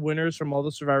they took the winners from all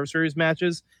the Survivor Series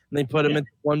matches and they put them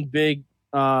into one big,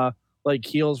 like,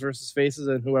 heels versus faces,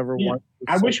 and whoever won.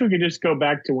 I wish we could just go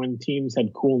back to when teams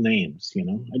had cool names. You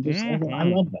know, I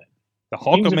love that. The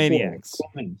Hulkamaniacs.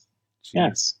 Cool names.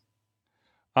 Yes.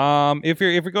 If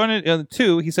you're going to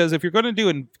two, he says, if you're going to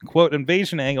do quote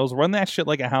invasion angles, run that shit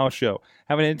like a house show.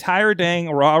 Have an entire dang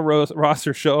Raw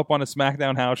roster show up on a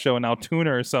SmackDown house show and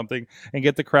Altoona or something, and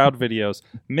get the crowd videos.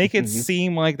 Make it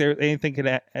seem like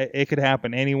it could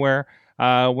happen anywhere.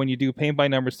 When you do paint by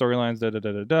number storylines,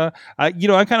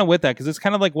 I'm kind of with that because it's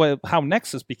kind of like how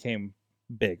Nexus became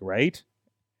big, right?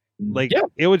 Like,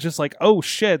 It was just like, oh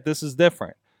shit, this is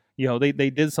different. they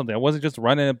did something. It wasn't just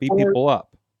running and beat people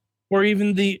up. Or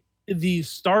even the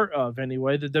start of,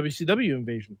 anyway, the WCW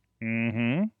invasion.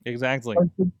 Mm-hmm. Exactly.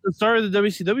 The start of the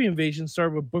WCW invasion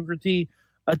started with Booker T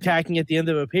attacking at the end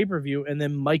of a pay-per-view, and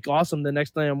then Mike Awesome the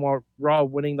next night on Raw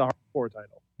winning the Hardcore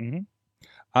title. Mm-hmm.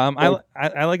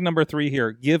 I like number 3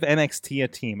 here. Give NXT a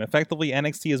team. Effectively,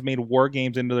 NXT has made War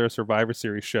Games into their Survivor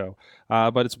Series show,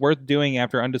 but it's worth doing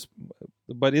after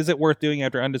But is it worth doing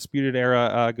after Undisputed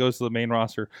Era goes to the main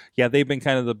roster? Yeah, they've been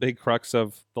kind of the big crux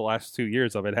of the last 2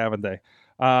 years of it, haven't they?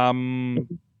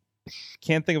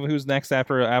 Can't think of who's next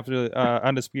after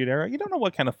Undisputed Era. You don't know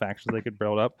what kind of factions they could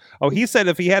build up. Oh, he said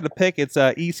if he had to pick, it's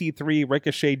EC3,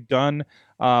 Ricochet, Dunn,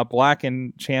 Black,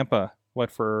 and Ciampa. What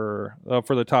for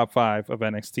the top 5 of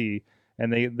NXT,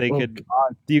 and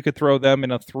you could throw them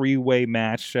in a 3-way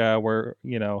match where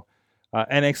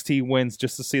NXT wins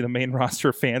just to see the main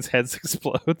roster fans' heads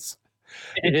explodes.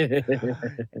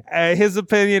 His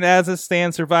opinion, as it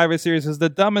stands, Survivor Series is the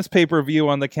dumbest pay-per-view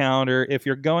on the calendar. If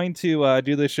you're going to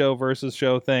do the show versus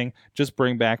show thing, just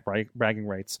bring back bragging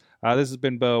rights. This has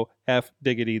been Bo F.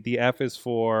 Diggity. The F is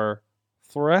for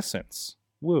fluorescence.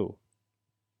 Woo.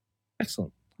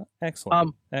 Excellent.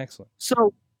 Excellent.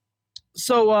 So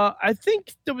I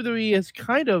think WWE has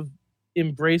kind of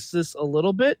embraced this a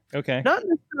little bit. Okay. Not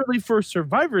necessarily for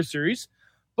Survivor Series,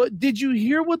 but did you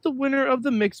hear what the winner of the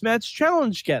Mixed Match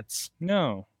Challenge gets?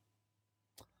 No.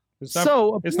 It's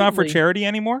not for charity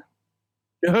anymore?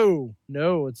 No,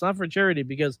 it's not for charity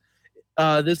because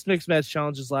this Mixed Match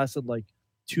Challenge has lasted like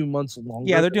 2 months longer.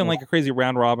 Yeah, they're doing like a crazy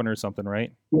round robin or something,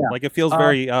 right? Yeah. Like it feels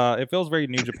very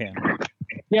New Japan.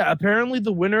 Yeah, apparently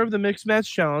the winner of the Mixed Match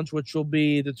Challenge, which will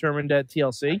be determined at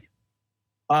TLC,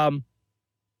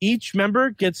 each member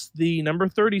gets the number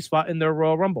 30 spot in their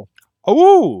Royal Rumble.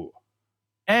 Oh!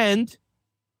 And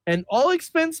an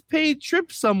all-expense paid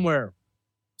trip somewhere.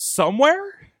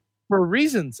 Somewhere? For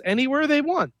reasons, anywhere they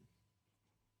want.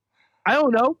 I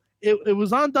don't know. It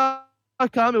was on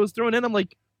 .com. It was thrown in. I'm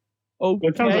like,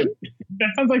 okay. That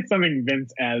sounds like something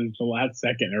Vince added the last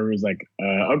second. Everyone's like,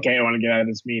 okay, I want to get out of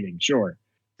this meeting. Sure.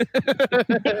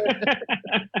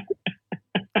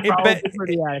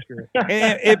 Pretty accurate.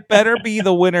 It better be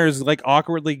the winners like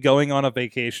awkwardly going on a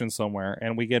vacation somewhere,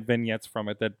 and we get vignettes from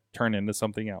it that turn into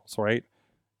something else, right?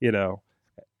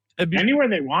 Anywhere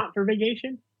they want for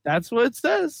vacation. That's what it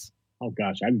says. Oh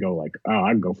gosh, I'd go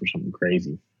for something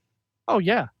crazy. Oh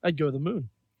yeah, I'd go to the moon.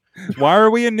 Why are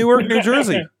we in Newark, New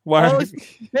Jersey? Why?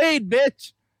 Paid,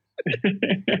 bitch.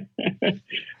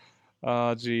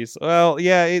 Oh, geez. Well,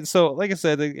 yeah. So, like I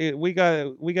said, we got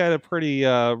a pretty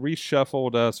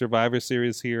reshuffled Survivor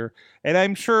Series here, and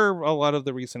I'm sure a lot of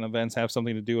the recent events have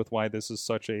something to do with why this is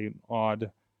such a odd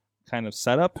kind of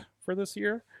setup for this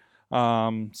year.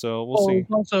 So we'll see.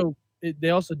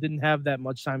 They also didn't have that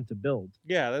much time to build.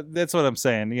 Yeah, that's what I'm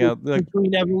saying. Yeah,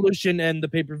 between Evolution and the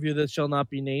pay-per-view that shall not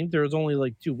be named, there was only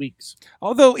like 2 weeks.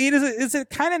 Although, is it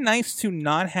kind of nice to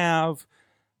not have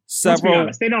several?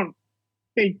 Let's be honest,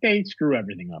 they screw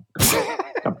everything up.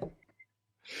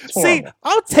 See,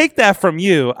 I'll take that from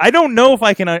you. I don't know if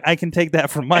I can take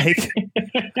that from Mike.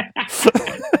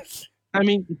 I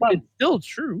mean, it's still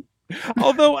true.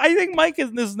 Although I think Mike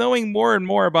is knowing more and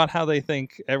more about how they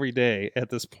think every day at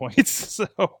this point. So,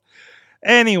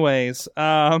 anyways,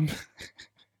 Bobby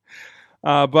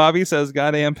says,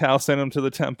 "Goddamn pal, send him to the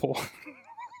temple."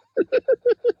 I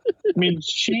mean,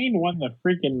 Shane won the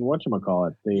freaking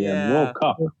whatchamacallit, the World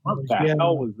Cup. What the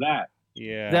hell was that?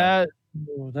 Yeah,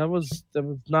 that was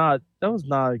not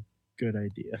a good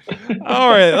idea. All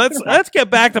right, let's get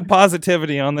back to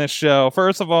positivity on this show.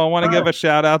 First of all, I want to give a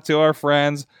shout out to our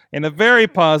friends in a very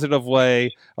positive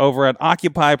way over at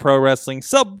Occupy Pro Wrestling.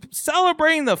 So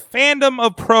celebrating the fandom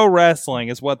of pro wrestling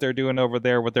is what they're doing over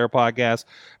there with their podcast.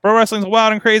 Pro wrestling's a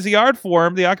wild and crazy art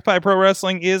form. The Occupy Pro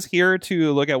Wrestling is here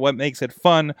to look at what makes it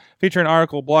fun, featuring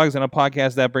article, blogs, and a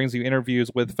podcast that brings you interviews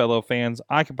with fellow fans.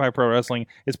 Occupy Pro Wrestling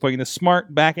is putting the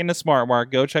smart back into smart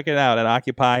work. Go check it out at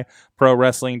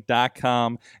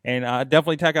occupyprowrestling.com and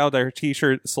definitely check out their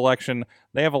t-shirt selection.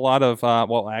 They have a lot of,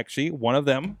 actually, one of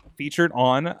them featured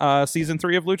on season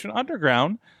 3 of Lucha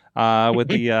Underground with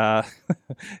the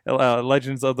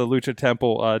Legends of the Lucha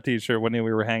Temple t-shirt when we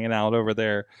were hanging out over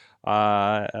there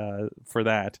for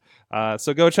that.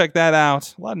 So go check that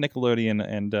out. A lot of Nickelodeon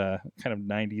and kind of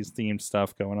 90s themed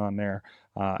stuff going on there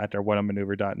at their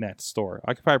whatamaneuver.net store.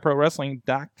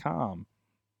 OccupyProWrestling.com.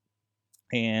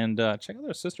 And check out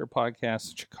their sister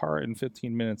podcast, Chikara in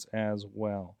 15 Minutes as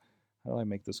well. How do I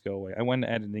make this go away? I went in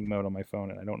editing mode on my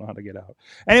phone, and I don't know how to get out.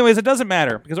 Anyways, it doesn't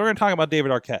matter, because we're going to talk about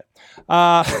David Arquette.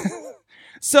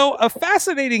 So a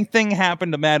fascinating thing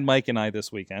happened to Mad Mike and I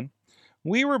this weekend.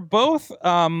 We were both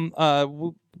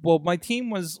well, my team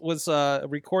was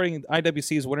recording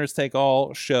IWC's Winners Take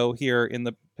All show here in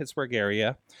the Pittsburgh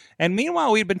area, and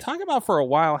meanwhile we'd been talking about for a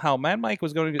while how Mad Mike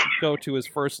was going to go to his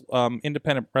first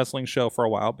independent wrestling show for a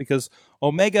while because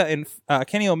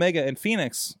Kenny Omega in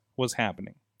Phoenix was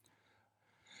happening.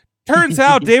 Turns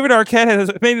out David Arquette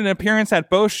has made an appearance at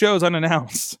both shows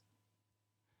unannounced.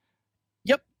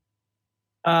 Yep.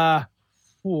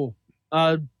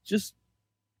 Just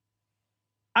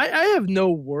I have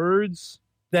no words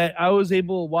that I was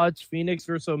able to watch Phoenix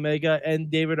versus Omega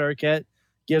and David Arquette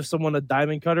give someone a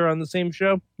diamond cutter on the same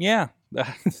show. Yeah.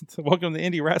 Welcome to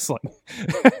indie wrestling.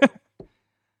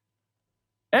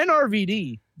 And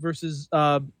RVD versus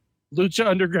Lucha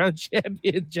Underground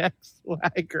champion Jack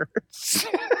Swagger.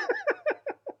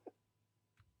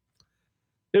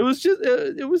 It was just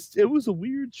it was a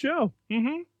weird show. Mm-hmm.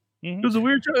 Mm-hmm. It was a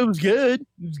weird show. It was good.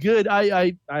 It was good.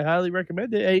 I highly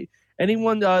recommend it. Hey,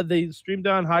 anyone they streamed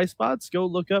on High Spots, go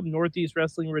look up Northeast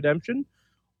Wrestling Redemption.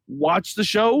 Watch the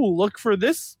show. Look for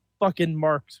this fucking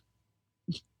marked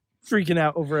freaking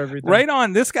out over everything. Right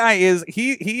on. This guy is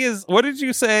he is. What did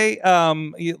you say?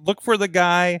 You look for the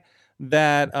guy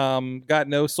that got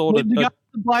no soul. The guy with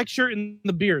the black shirt and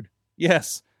the beard.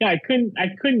 Yes. Yeah, I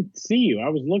couldn't see you. I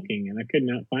was looking and I could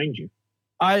not find you.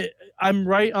 I'm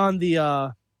right on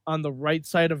the right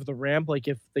side of the ramp, like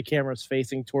if the camera's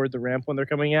facing toward the ramp when they're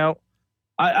coming out.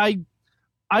 I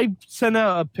sent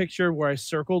out a picture where I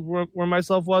circled where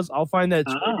myself was. I'll find that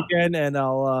again and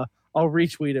I'll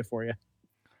retweet it for you.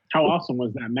 How awesome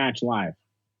was that match live?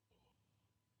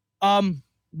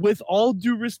 With all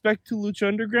due respect to Lucha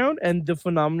Underground and the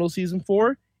phenomenal season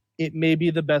 4, it may be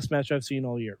the best match I've seen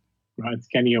all year. Well, it's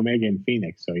Kenny Omega in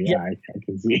Phoenix, so yeah. I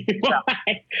can see.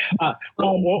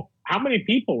 Well, how many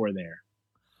people were there?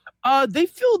 They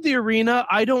filled the arena.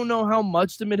 I don't know how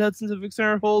much the Mid-Hudson Civic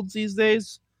Center holds these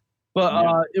days,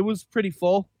 but it was pretty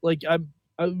full. Like I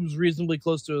was reasonably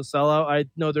close to a sellout. I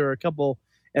know there were a couple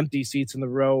empty seats in the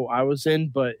row I was in,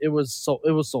 but it was sold.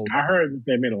 I heard that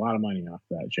they made a lot of money off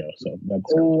that show, so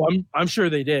that's. I'm sure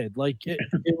they did. Like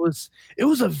it was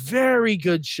a very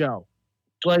good show.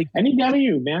 Like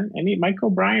NEW, man, Mike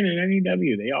O'Brien and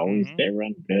NEW, they always they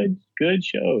run good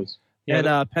shows. And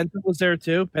Penta was there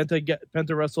too.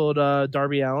 Penta wrestled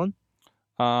Darby Allin.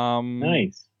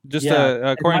 Nice. Just I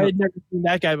had never seen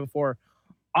that guy before.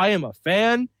 I am a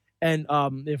fan, and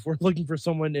if we're looking for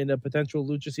someone in a potential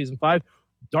Lucha season 5,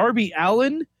 Darby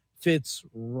Allin fits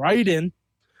right in.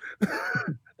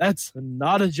 That's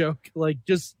not a joke. Like,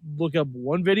 just look up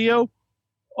one video.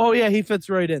 Oh yeah, he fits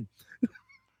right in.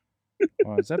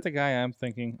 Oh, is that the guy I'm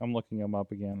thinking? I'm looking him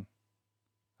up again.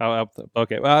 Oh,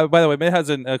 okay. By the way,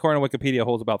 Mid-Hudson, according to Wikipedia,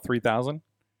 holds about 3,000.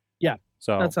 Yeah,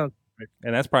 so that sounds right.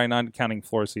 And that's probably not counting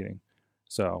floor seating.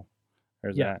 So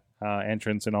there's that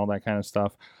entrance and all that kind of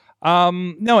stuff.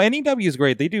 No, NEW is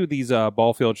great. They do these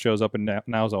ball field shows up in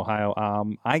Niles,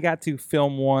 Ohio. I got to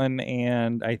film one,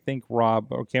 and I think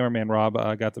cameraman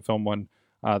Rob got to film one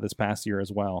this past year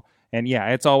as well. And yeah,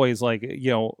 it's always like,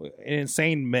 an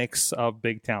insane mix of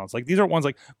big talents. Like these are ones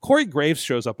like Corey Graves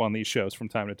shows up on these shows from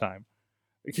time to time.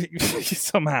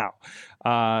 Somehow.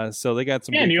 So they got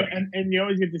some. Yeah, and you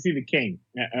always get to see the King.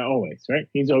 Always, right?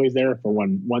 He's always there for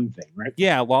one thing, right?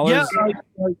 Yeah, Lawler's. Yeah,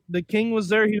 like the King was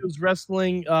there. He was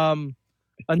wrestling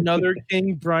another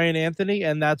King, Brian Anthony,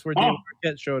 and that's where David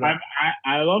Arquette showed up.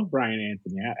 I love Brian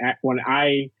Anthony. When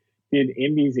I did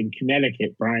indies in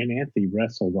Connecticut, Brian Anthony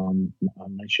wrestled on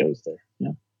my shows there.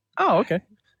 Yeah. Oh, okay.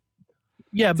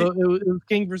 Yeah, but it was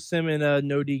King versus him in a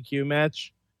no DQ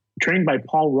match. Trained by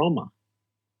Paul Roma.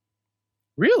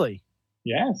 Really?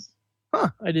 Yes. Huh.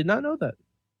 I did not know that.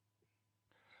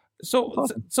 So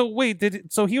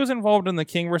wait, so he was involved in the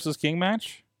King versus King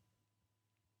match?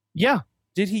 Yeah.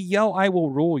 Did he yell, "I will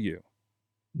rule you"?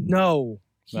 No.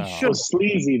 He should. Was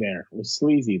Sleazy there?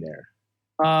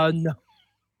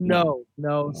 No.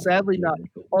 Sadly not.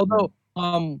 Although,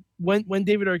 when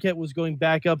David Arquette was going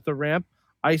back up the ramp,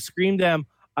 I screamed at him.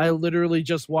 I literally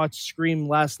just watched Scream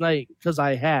last night because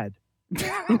I had.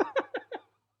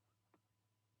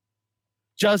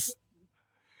 Just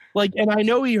like, and I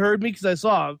know he heard me because I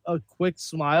saw a quick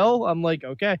smile. I'm like,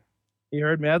 okay, he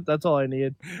heard me. That's all I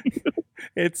needed.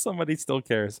 It's somebody still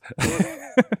cares.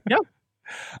 Yep.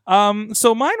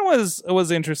 So mine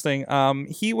was interesting.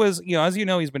 He was, as you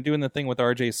know, he's been doing the thing with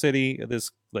RJ City. This,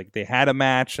 like, they had a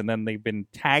match and then they've been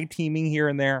tag teaming here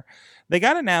and there. They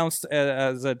got announced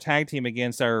as a tag team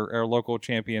against our local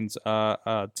champions,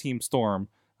 Team Storm.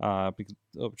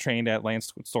 Trained at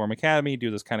Lance Storm Academy,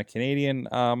 do this kind of Canadian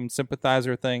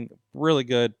sympathizer thing. Really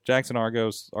good. Jackson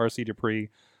Argos, RC Dupree,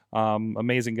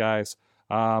 amazing guys.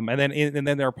 And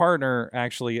then their partner,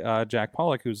 actually, Jack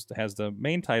Pollock, who has the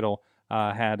main title,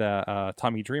 had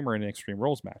Tommy Dreamer in an Extreme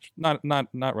Rules match.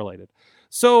 Not related.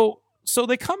 So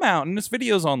they come out, and this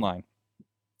video's online.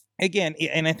 Again,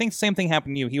 and I think the same thing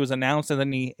happened to you. He was announced, and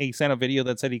then he sent a video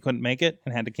that said he couldn't make it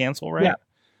and had to cancel, right? Yeah.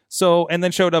 So, and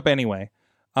then showed up anyway.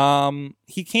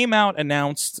 He came out,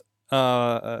 announced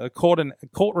Colt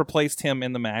replaced him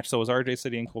in the match. So it was RJ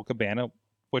City and Colt Cabana,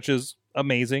 which is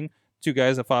amazing. Two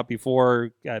guys that fought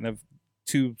before, kind of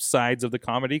two sides of the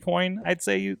comedy coin, I'd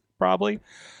say, probably.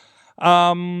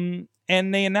 And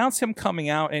they announced him coming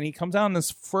out, and he comes out in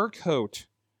this fur coat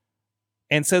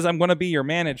and says, "I'm going to be your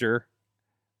manager."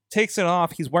 Takes it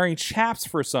off. He's wearing chaps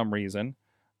for some reason.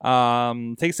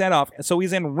 Takes that off. So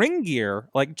he's in ring gear,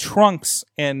 like trunks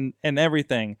and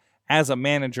everything, as a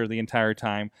manager the entire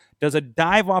time. Does a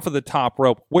dive off of the top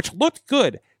rope, which looked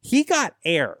good. He got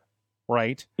air,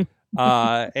 right?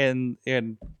 And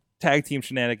tag team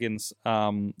shenanigans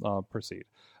proceed.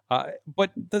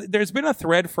 But there's been a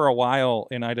thread for a while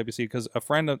in IWC, because a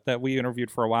friend that we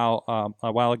interviewed for a while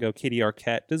ago, Katie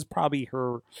Arquette, this is probably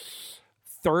her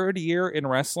third year in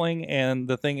wrestling, and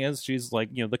the thing is, she's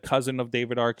like, the cousin of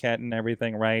David Arquette and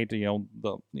everything, right? The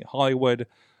Hollywood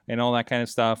and all that kind of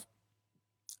stuff.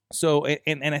 So,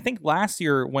 and I think last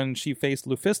year when she faced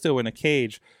Lufisto in a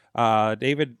cage,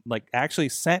 David actually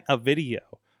sent a video,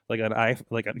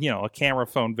 a camera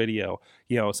phone video,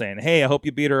 saying, "Hey, I hope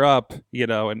you beat her up,"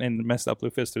 and messed up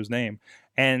Lufisto's name.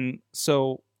 And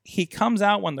so he comes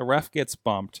out when the ref gets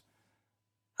bumped.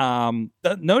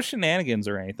 No shenanigans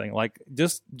or anything.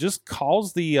 Just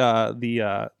calls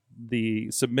the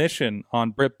submission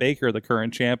on Britt Baker, the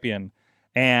current champion,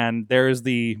 and there's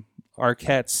the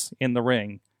Arquettes in the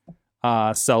ring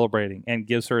celebrating, and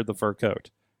gives her the fur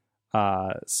coat.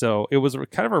 So it was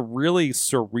kind of a really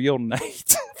surreal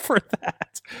night for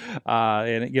that.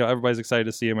 And everybody's excited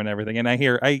to see him and everything. And I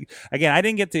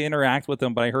didn't get to interact with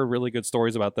them, but I heard really good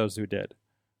stories about those who did.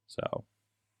 So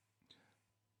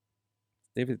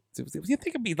David, you think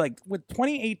it'd be like with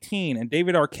 2018 and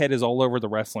David Arquette is all over the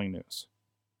wrestling news?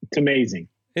 It's amazing.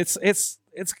 It's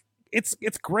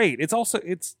great. It's also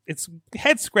it's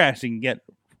head scratching yet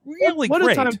really what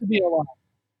great. A time to be alive.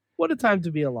 What a time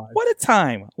to be alive. What a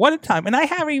time. What a time. And I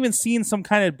haven't even seen some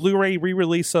kind of Blu-ray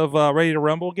re-release of Ready to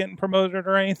Rumble getting promoted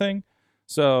or anything.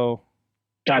 So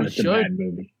God, it's a bad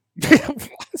movie.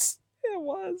 It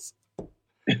was.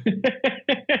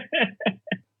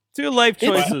 Two life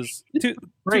choices.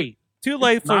 Great. Two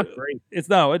life. Not great.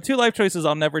 Two life choices.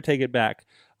 I'll never take it back.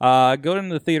 Go to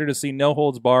the theater to see No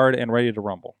Holds Barred and Ready to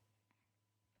Rumble.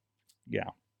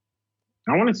 Yeah.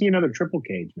 I want to see another triple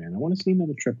cage, man. I want to see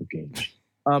another triple cage.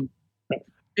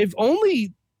 If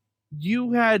only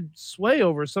you had sway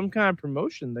over some kind of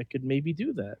promotion that could maybe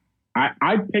do that.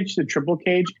 I pitched the triple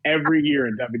cage every year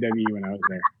in WWE when I was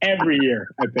there. Every year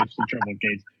I pitched the triple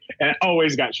cage, and it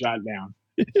always got shot down.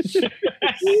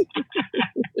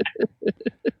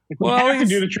 Well, I can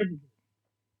do the triple.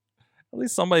 At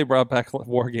least somebody brought back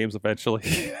War Games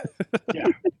eventually. Yeah.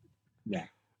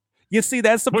 You see,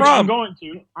 that's the Which problem.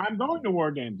 I'm going to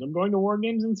War Games. I'm going to War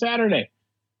Games on Saturday.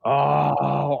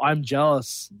 Oh, I'm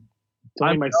jealous. It's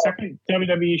only my second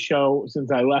WWE show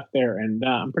since I left there, and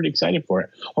I'm pretty excited for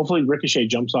it. Hopefully, Ricochet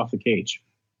jumps off the cage.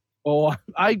 Oh,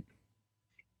 I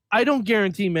don't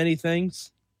guarantee many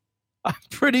things. I'm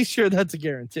pretty sure that's a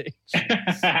guarantee.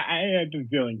 I had the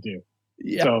feeling too.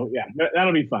 Yeah. So yeah,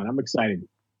 that'll be fun. I'm excited.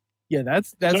 Yeah,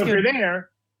 that's. So if you're there,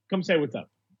 come say what's up.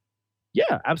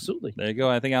 Yeah, absolutely. There you go.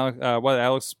 I think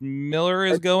Alex Miller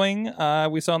is going.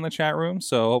 We saw in the chat room,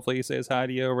 so hopefully he says hi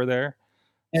to you over there.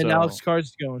 And So, Alex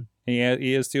Card's going.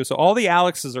 he is too. So all the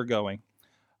Alexes are going.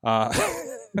 But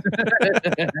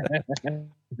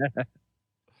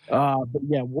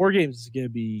yeah, War Games is gonna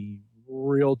be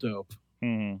real dope.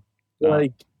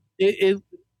 Like it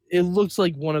looks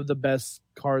like one of the best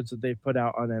cards that they've put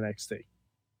out on NXT.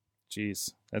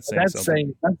 Jeez, that's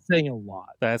saying a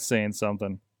lot. That's saying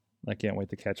something. I can't wait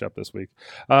to catch up this week.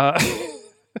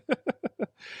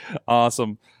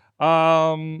 Awesome.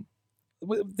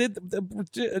 Did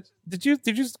you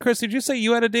Chris? Did you say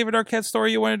you had a David Arquette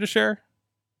story you wanted to share?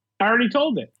 I already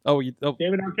told it.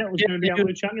 David Arquette was going to be on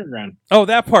Lucha Underground. Oh,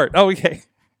 that part. Oh, okay.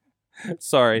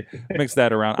 Sorry, mix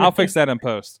that around. I'll fix that in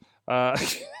post. Oh,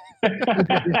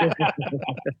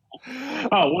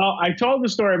 well, I told the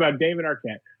story about David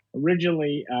Arquette.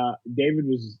 Originally, David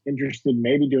was interested in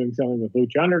maybe doing something with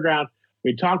Lucha Underground.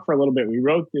 We talked for a little bit. We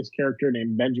wrote this character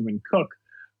named Benjamin Cook,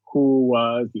 who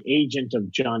was the agent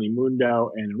of Johnny Mundo,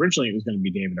 and originally it was going to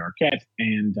be David Arquette.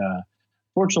 And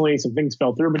fortunately, some things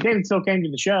fell through, but David still came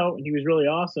to the show, and he was really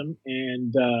awesome.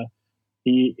 And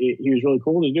he was really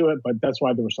cool to do it. But that's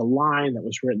why there was a line that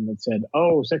was written that said,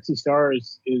 "Oh, Sexy Star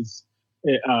is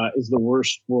the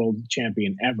worst world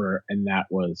champion ever," and that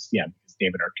was because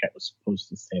David Arquette was supposed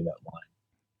to say that line.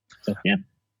 So yeah,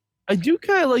 I do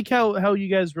kind of like how you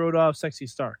guys wrote off Sexy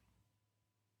Star.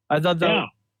 I thought that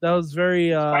was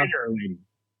very Spider Lady.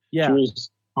 Yeah, she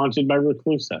was haunted by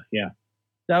Reclusa. Yeah,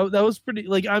 that was pretty.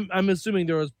 Like I'm assuming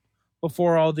there was,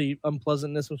 before all the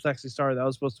unpleasantness with Sexy Star, that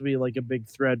was supposed to be like a big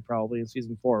thread probably in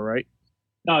season 4, right?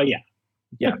 Oh yeah.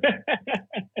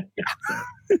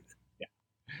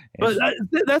 But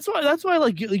that's why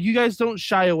like you guys don't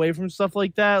shy away from stuff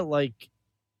like that. Like,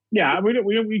 yeah,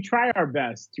 we try our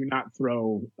best to not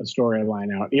throw a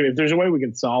storyline out. If there's a way we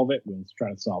can solve it, we'll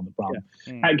try to solve the problem.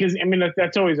 Because I mean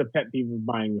that's always a pet peeve of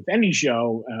mine with any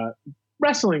show.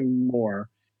 Wrestling more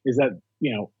is that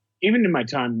even in my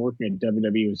time working at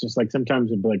WWE, it was just like sometimes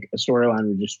it'd be like a storyline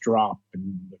would just drop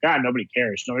and God, nobody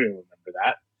cares. Nobody will remember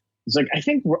that. It's like, I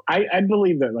think I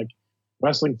believe that like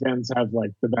wrestling fans have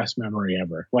like the best memory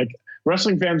ever. Like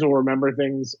wrestling fans will remember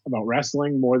things about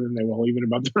wrestling more than they will even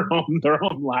about their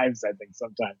own lives, I think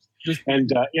sometimes.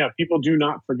 And people do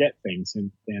not forget things.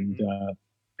 And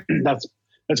that's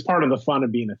part of the fun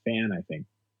of being a fan, I think.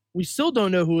 We still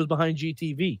don't know who was behind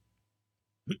GTV.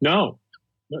 No.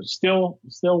 Still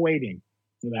waiting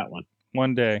for that one.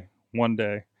 One day.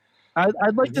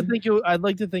 I'd like to think it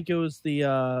was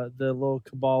the little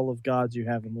cabal of gods you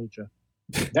have in Lucha.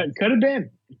 That could have been.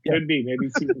 It could be. Maybe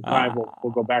season 5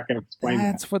 we'll go back and explain.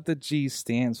 That's what the G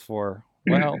stands for.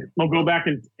 Well, we'll go back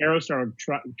and Aerostar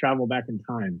travel back in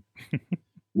time.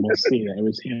 We'll see that it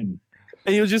was him.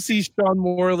 And you'll just see Sean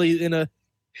Morley in a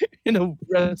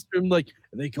restroom like,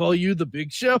 they call you the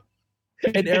Big Show.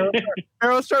 And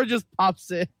Aerostar just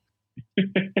pops in.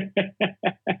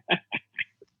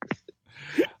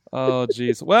 Oh,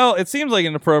 geez. Well, it seems like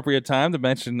an appropriate time to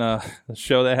mention the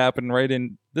show that happened right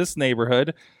in this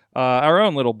neighborhood. Our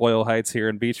own little Boyle Heights here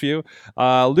in Beachview.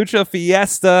 Lucha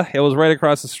Fiesta. It was right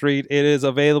across the street. It is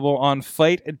available on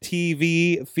Fight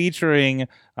TV, featuring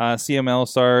CML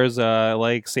stars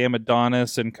like Sam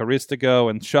Adonis and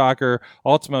Caristigo and Shocker,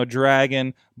 Ultimo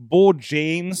Dragon, Bull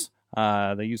James.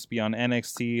 They used to be on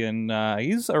NXT, and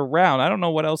he's around. I don't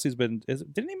know what else he's been.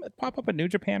 Didn't he pop up in New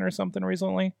Japan or something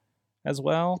recently as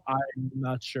well? I'm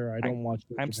not sure. I don't watch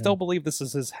New Japan. Still believe this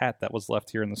is his hat that was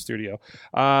left here in the studio.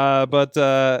 But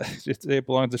it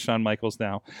belongs to Shawn Michaels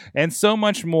now. And so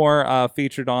much more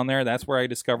featured on there. That's where I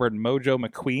discovered Mojo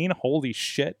McQueen. Holy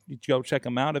shit. Go check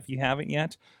him out if you haven't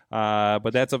yet.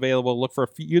 But that's available. Look for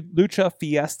Lucha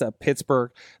Fiesta Pittsburgh.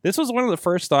 This was one of the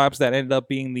first stops that ended up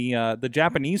being the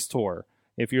Japanese tour.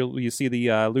 If you see the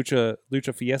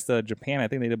Lucha Fiesta Japan, I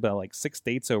think they did about like 6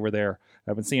 dates over there.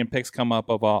 I've been seeing pics come up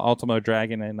of Ultimo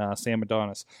Dragon and Sam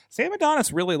Adonis. Sam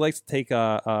Adonis really likes to take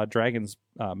Dragon's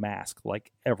mask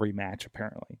like every match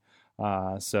apparently.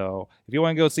 So if you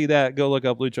want to go see that, go look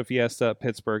up Lucha Fiesta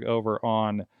Pittsburgh over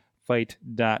on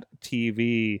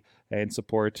Fight.tv and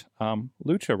support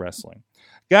Lucha Wrestling.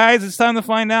 Guys, it's time to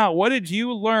find out, what did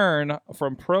you learn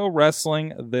from pro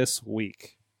wrestling this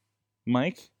week?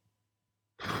 Mike?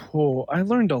 Oh, I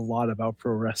learned a lot about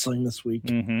pro wrestling this week.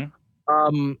 Mm-hmm.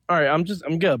 All right, I'm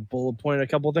gonna bullet point a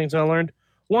couple of things I learned.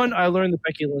 One, I learned that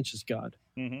Becky Lynch is God.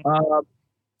 Mm-hmm.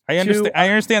 I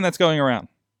understand that's going around.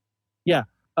 Yeah.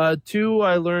 2,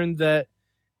 I learned that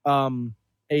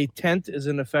a tent is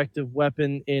an effective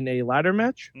weapon in a ladder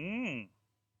match.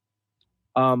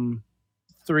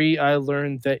 3, I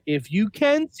learned that if you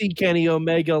can see Kenny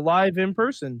Omega live in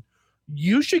person,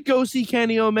 you should go see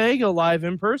Kenny Omega live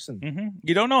in person. Mm-hmm.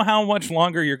 You don't know how much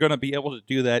longer you're going to be able to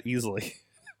do that easily.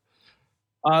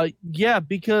 Yeah,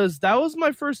 because that was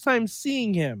my first time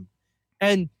seeing him.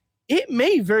 And it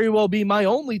may very well be my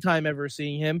only time ever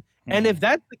seeing him. Mm-hmm. And if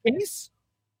that's the case,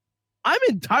 I'm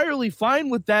entirely fine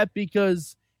with that,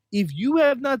 because if you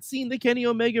have not seen the Kenny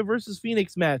Omega versus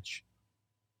Phoenix match,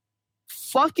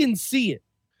 fucking see it.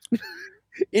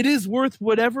 It is worth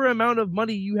whatever amount of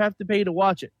money you have to pay to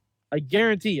watch it. I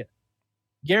guarantee it.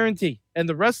 Guarantee. And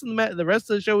the rest of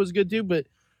the show was good too, but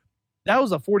that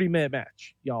was a 40-minute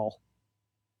match, y'all.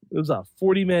 It was a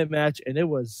 40-minute match, and it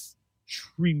was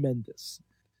tremendous.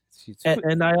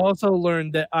 And I also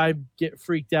learned that I get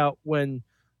freaked out when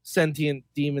sentient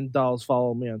demon dolls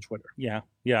follow me on Twitter. Yeah,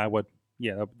 I would.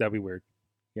 Yeah, that'd be weird.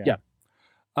 Yeah.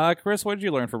 Chris, what did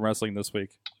you learn from wrestling this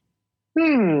week? I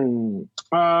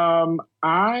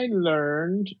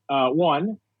learned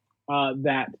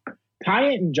that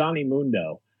Kaya and Johnny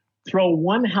Mundo throw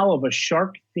one hell of a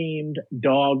shark-themed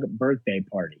dog birthday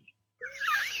party.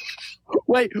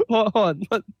 Wait, hold on.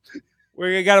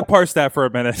 We got to parse that for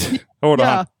a minute. Hold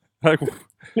on.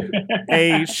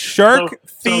 A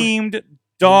shark-themed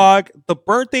dog. The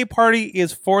birthday party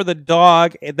is for the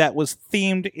dog that was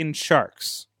themed in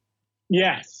sharks.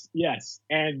 Yes,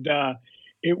 and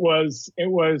it was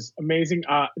amazing.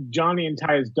 Johnny and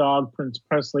Ty's dog, Prince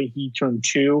Presley, he turned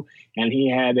 2, and they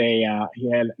had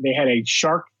a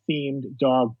shark themed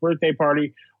dog birthday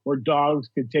party where dogs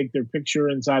could take their picture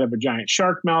inside of a giant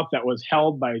shark mouth that was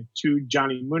held by 2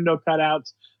 Johnny Mundo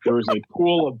cutouts. There was a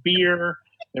pool of beer.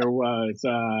 There was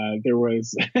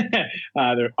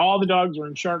all the dogs were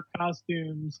in shark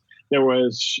costumes. There were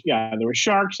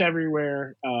sharks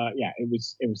everywhere. It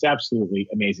was absolutely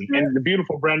amazing. And the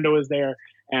beautiful Brenda was there,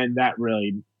 and that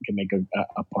really can make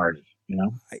a party, you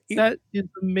know. That is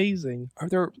amazing. Are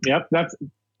there? Yep,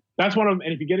 that's one of them.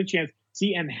 And if you get a chance,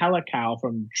 see Angelical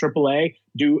from AAA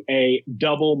do a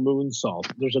double moonsault.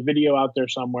 There's a video out there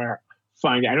somewhere.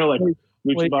 Find it. I know, like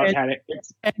Lucha Boss had it.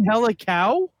 It's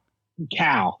Angelical?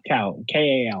 Cal,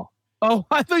 K-A-L. Oh,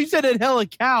 I thought you said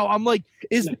Angelical. I'm like,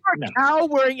 is there a cow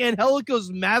wearing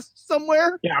Angelico's mask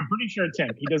somewhere? Yeah, I'm pretty sure it's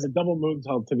him. He does a double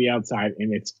moonsault to the outside,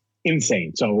 and it's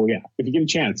insane. So yeah, if you get a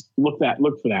chance, look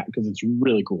for that because it's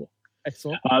really cool.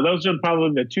 Excellent. Those are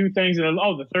probably the 2 things. And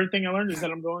the third thing I learned is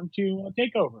that I'm going to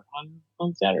Takeover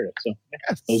on Saturday. So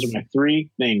those are my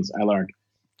 3 things I learned.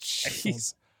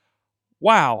 Jeez.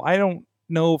 Wow, I don't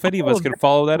know if any of us can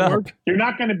follow that up. You're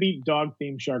not going to beat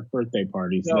dog-themed shark birthday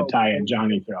parties that Ty and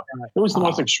Johnny throw. It was the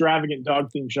most extravagant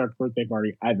dog-themed shark birthday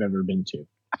party I've ever been to.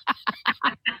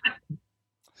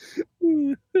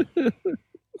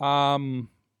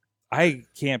 I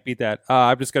can't beat that.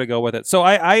 I'm just going to go with it. So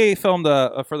I filmed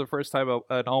for the first time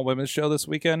an all-women's show this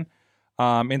weekend.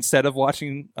 Instead of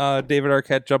watching David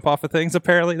Arquette jump off of things,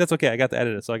 apparently. That's okay. I got to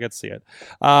edit it, so I got to see it.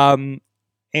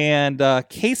 And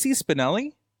Casey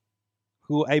Spinelli,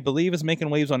 who I believe is making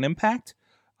waves on Impact.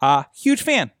 Huge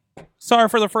fan. Saw her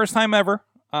for the first time ever.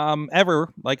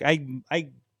 Like I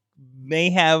may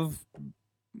have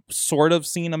sort of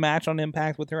seen a match on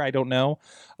Impact with her. I don't know.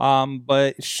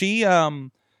 But she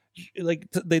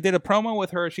they did a promo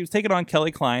with her. She was taking on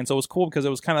Kelly Klein, so it was cool because it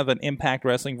was kind of an Impact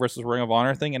Wrestling versus Ring of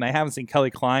Honor thing. And I haven't seen Kelly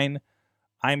Klein,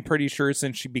 I'm pretty sure,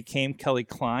 since she became Kelly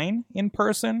Klein in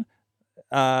person.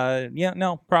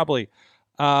 Probably.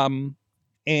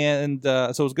 And so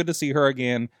it was good to see her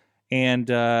again. And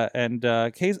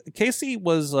Casey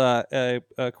was a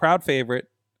crowd favorite.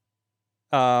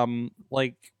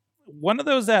 Like one of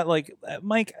those that, like,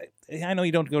 Mike, I know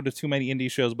you don't go to too many indie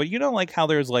shows, but you know, like how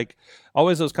there's like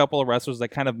always those couple of wrestlers that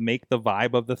kind of make the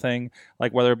vibe of the thing,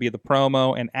 like whether it be the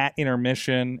promo and at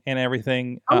intermission and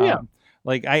everything.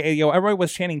 Like everybody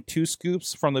was chanting 2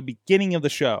 scoops from the beginning of the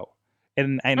show,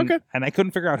 and I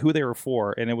couldn't figure out who they were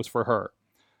for, and it was for her.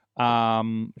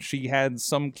 She had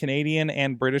some Canadian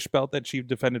and British belt that she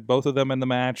defended both of them in the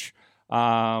match.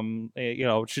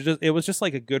 It was just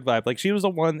like a good vibe. Like she was the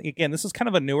one, again, this is kind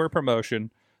of a newer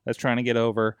promotion that's trying to get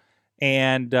over.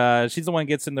 And she's the one who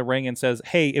gets in the ring and says,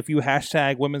 hey, if you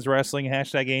hashtag women's wrestling,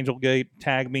 hashtag Angelgate,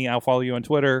 tag me, I'll follow you on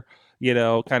Twitter,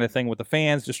 kind of thing with the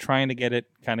fans, just trying to get it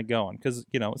kind of going. Because,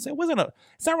 it's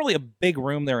not really a big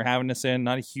room they were having us in,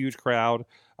 not a huge crowd,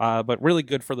 but really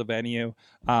good for the venue.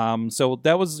 So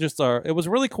that was it was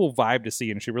a really cool vibe to see.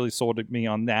 And she really sold me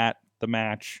on that, the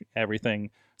match,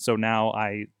 everything. So now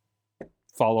I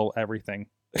follow everything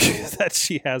that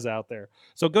she has out there.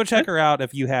 So go check her out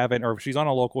if you haven't, or if she's on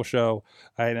a local show.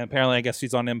 And apparently, I guess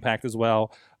she's on Impact as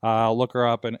well. Look her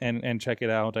up and check it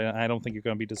out. I don't think you're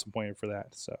going to be disappointed for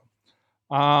that. So,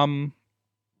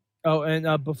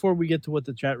 before we get to what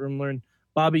the chat room learned,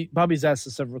 Bobby's asked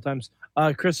us several times.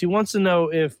 Chris, he wants to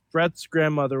know if Brett's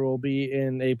grandmother will be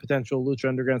in a potential Lucha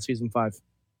Underground season 5.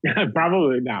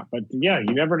 Probably not, but yeah,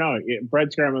 you never know.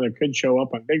 Brett's grandmother could show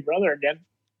up on Big Brother again.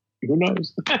 Who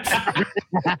knows?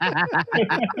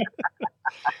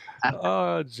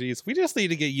 Oh, geez. We just need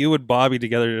to get you and Bobby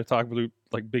together to talk about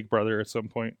like Big Brother at some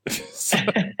point. So,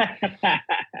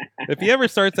 if he ever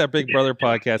starts that Big Brother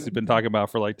podcast he's been talking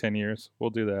about for like 10 years, we'll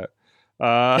do that.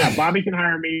 Bobby can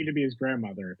hire me to be his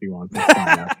grandmother if he wants.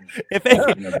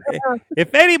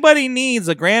 If anybody needs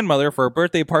a grandmother for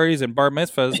birthday parties and bar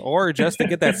mitzvahs, or just to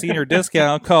get that senior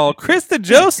discount, call Krista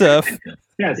Joseph.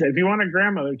 Yes, if you want a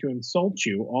grandmother to insult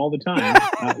you all the time,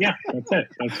 that's it.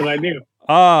 That's what I do.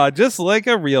 Just like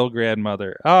a real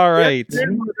grandmother. All right.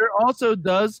 Grandmother also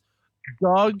does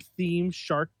dog-themed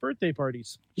shark birthday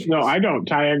parties. No, I don't.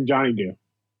 Ty and Johnny do.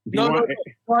 No,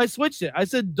 I switched it. I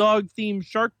said dog-themed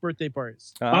shark birthday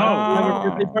parties.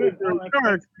 Birthday party for a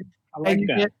shark. I like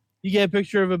that. You get a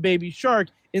picture of a baby shark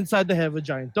inside the head of a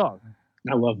giant dog.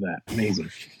 I love that. Amazing.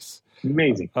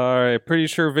 Amazing. All right, pretty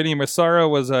sure Vinny Massaro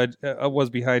was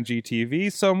behind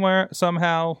GTV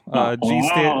somehow.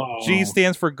 G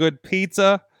stands for good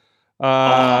pizza.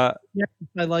 Yeah,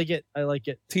 I like it.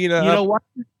 Tina, You know what?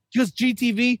 Because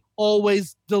GTV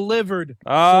always delivered.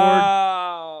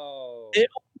 oh, It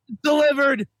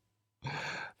delivered.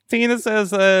 Tina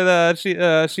says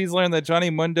that she's learned that Johnny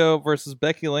Mundo versus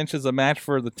Becky Lynch is a match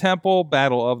for the Temple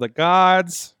Battle of the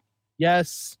Gods.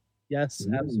 Yes,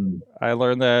 absolutely. I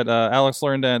learned that Alex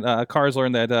learned that Cars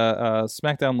learned that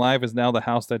SmackDown Live is now the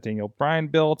house that Daniel Bryan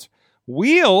built.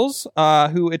 Wheels,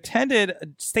 who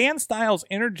attended Stan Styles'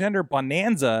 intergender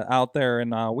bonanza out there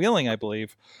in Wheeling, I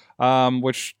believe,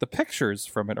 which the pictures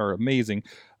from it are amazing.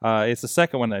 It's the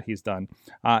second one that he's done.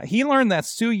 He learned that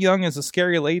Sue Young is a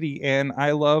scary lady, and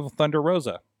I love Thunder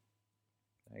Rosa.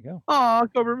 There you go. Aw,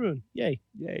 Cobra Moon. Yay.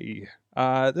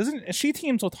 She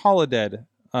teams with Holodead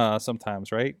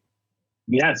sometimes, right?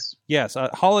 Yes. Yes,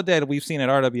 Holodead we've seen at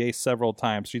RWA several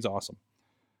times. She's awesome.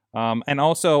 And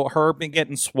also her being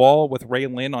getting swole with Ray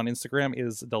Lynn on Instagram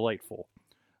is delightful.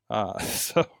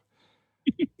 So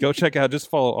go check out, just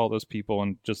follow all those people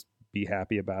and just be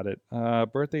happy about it.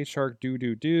 Birthday Shark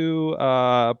do.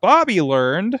 Bobby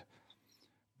learned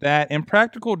that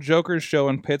Impractical Jokers show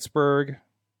in Pittsburgh.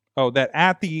 Oh, that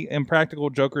at the Impractical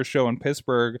Jokers show in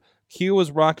Pittsburgh, Q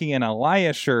was rocking an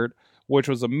Elias shirt, which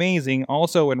was amazing.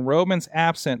 Also, in Roman's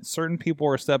absence, certain people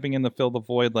were stepping in to fill the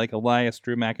void, like Elias,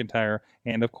 Drew McIntyre,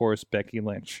 and of course Becky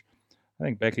Lynch. I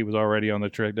think Becky was already on the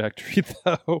trajectory,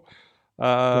 though.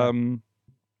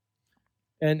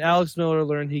 And Alex Miller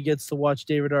learned he gets to watch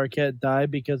David Arquette die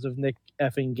because of Nick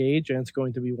effing Gage, and it's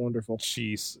going to be wonderful.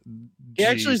 Jeez. He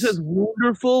actually says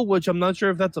wonderful, which I'm not sure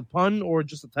if that's a pun or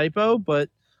just a typo, but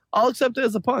I'll accept it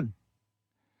as a pun.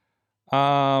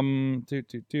 I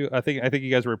think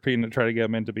you guys were repeating to try to get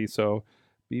him in to be so.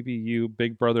 BBU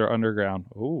Big Brother Underground.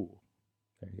 Ooh,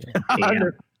 there you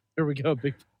go. There we go.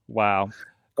 Big. Wow.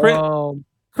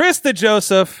 Chris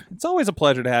DeJoseph, it's always a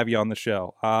pleasure to have you on the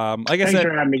show. Thanks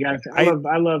for having me, guys. I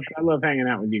love hanging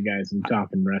out with you guys and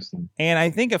talking wrestling. And I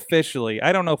think officially,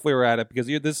 I don't know if we were at it because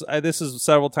this is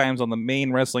several times on the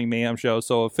main Wrestling Mayhem show.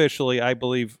 So officially, I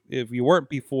believe if you weren't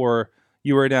before,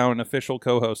 you are now an official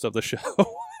co-host of the show.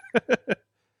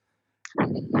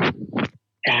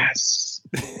 Yes.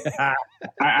 I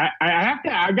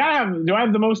gotta have. Do I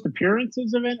have the most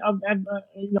appearances of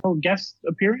guest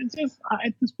appearances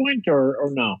at this point,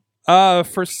 or no?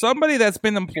 For somebody that's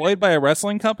been employed by a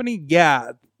wrestling company,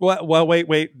 yeah. Well,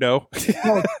 wait, no.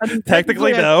 Well,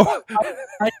 technically, no.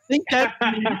 I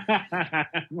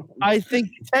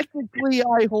think technically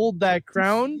I hold that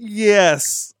crown.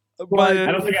 Yes. But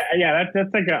I don't think.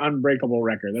 That's like an unbreakable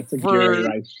record. That's like Jerry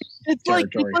Rice. It's like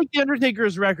the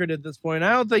Undertaker's record at this point.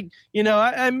 I don't think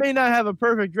I may not have a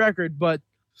perfect record, but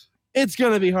it's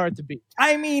gonna be hard to beat.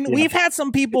 I mean, we've had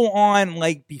some people on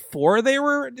like before they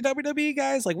were WWE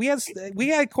guys. Like we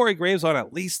had Corey Graves on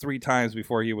at least 3 times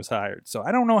before he was hired. So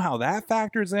I don't know how that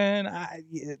factors in.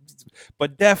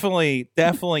 But definitely,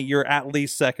 you're at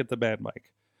least second to Mad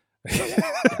Mike.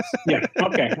 Yeah.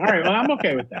 Okay. All right. Well, I'm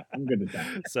okay with that. I'm good with that.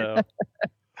 So,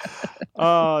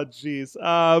 oh, geez.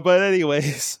 But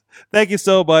anyways, thank you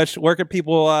so much. Where can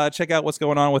people check out what's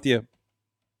going on with you?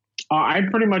 I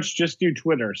pretty much just do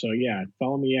Twitter. So yeah,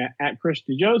 follow me at Chris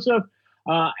DeJoseph.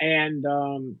 And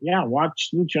watch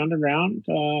Lucha Underground.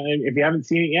 If you haven't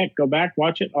seen it yet, go back,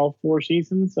 watch it. All 4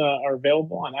 seasons are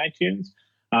available on iTunes.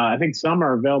 I think some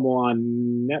are available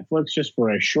on Netflix just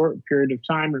for a short period of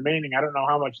time remaining. I don't know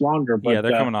how much longer, but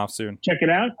they're coming off soon. Check it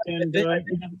out. And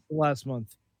last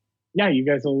month. Yeah, you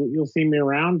guys you'll see me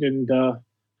around, and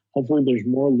hopefully there's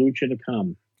more Lucha to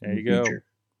come. There you go.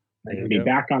 I'll be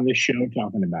back on this show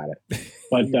talking about it.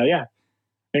 But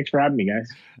thanks for having me, guys.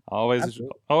 Always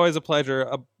a pleasure.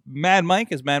 Mad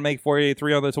Mike is Mad Mike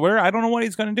 483 on the Twitter. I don't know what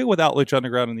he's going to do without Lucha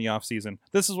Underground in the off season.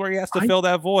 This is where he has to fill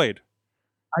that void.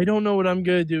 I don't know what I'm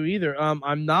going to do either.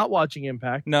 I'm not watching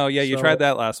Impact. No, you tried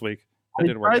that last week. I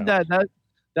tried that.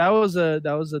 That was a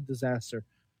disaster.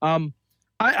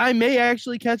 I may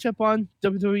actually catch up on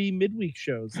WWE midweek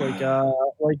shows like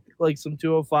some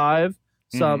 205.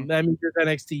 Some there's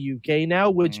NXT UK now,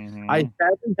 which I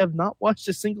sadly have not watched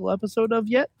a single episode of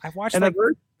yet. I've watched I've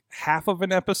heard half of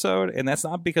an episode, and that's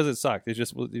not because it sucked. It's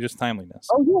just timeliness.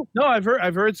 Oh yeah, no, I've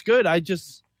heard it's good. I've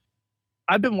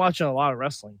been watching a lot of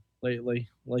wrestling lately,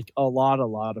 like a lot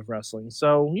of wrestling.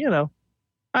 So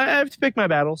I have to pick my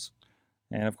battles.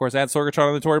 And, of course, at Sorgatron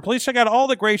on the Twitter. Please check out all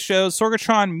the great shows,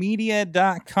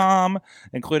 SorgatronMedia.com,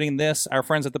 including this, our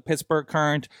friends at the Pittsburgh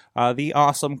Current, the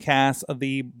Awesome Cast,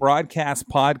 the Broadcast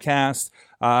Podcast,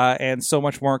 and so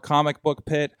much more. Comic Book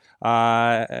Pit.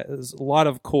 There's a lot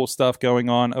of cool stuff going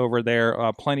on over there.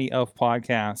 Plenty of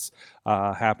podcasts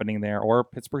happening there, or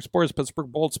Pittsburgh Sports,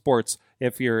 Pittsburgh Bold Sports,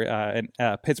 if you're a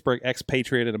Pittsburgh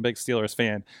expatriate and a big Steelers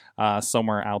fan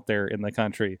somewhere out there in the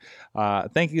country.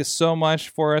 Thank you so much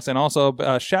for us, and also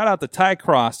shout out to Ty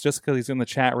Cross, just because he's in the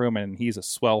chat room and he's a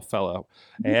swell fellow.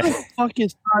 Who the fuck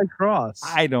is Ty Cross?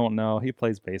 I don't know. He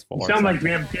plays baseball. You sound like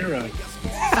Vampiro.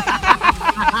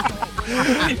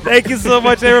 Thank you so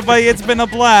much, everybody. It's been a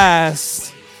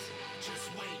blast.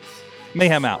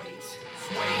 Mayhem out.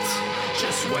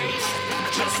 Just wait. Wait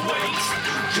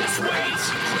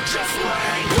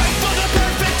for the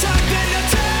perfect time, then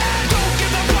attack. Don't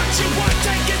give up what you want,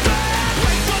 take it back.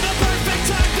 Wait for the perfect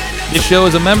time, then attack. This show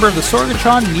is a member of the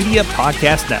Sorgatron Media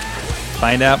Podcast Network.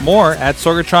 Find out more at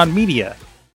sorgatronmedia.com.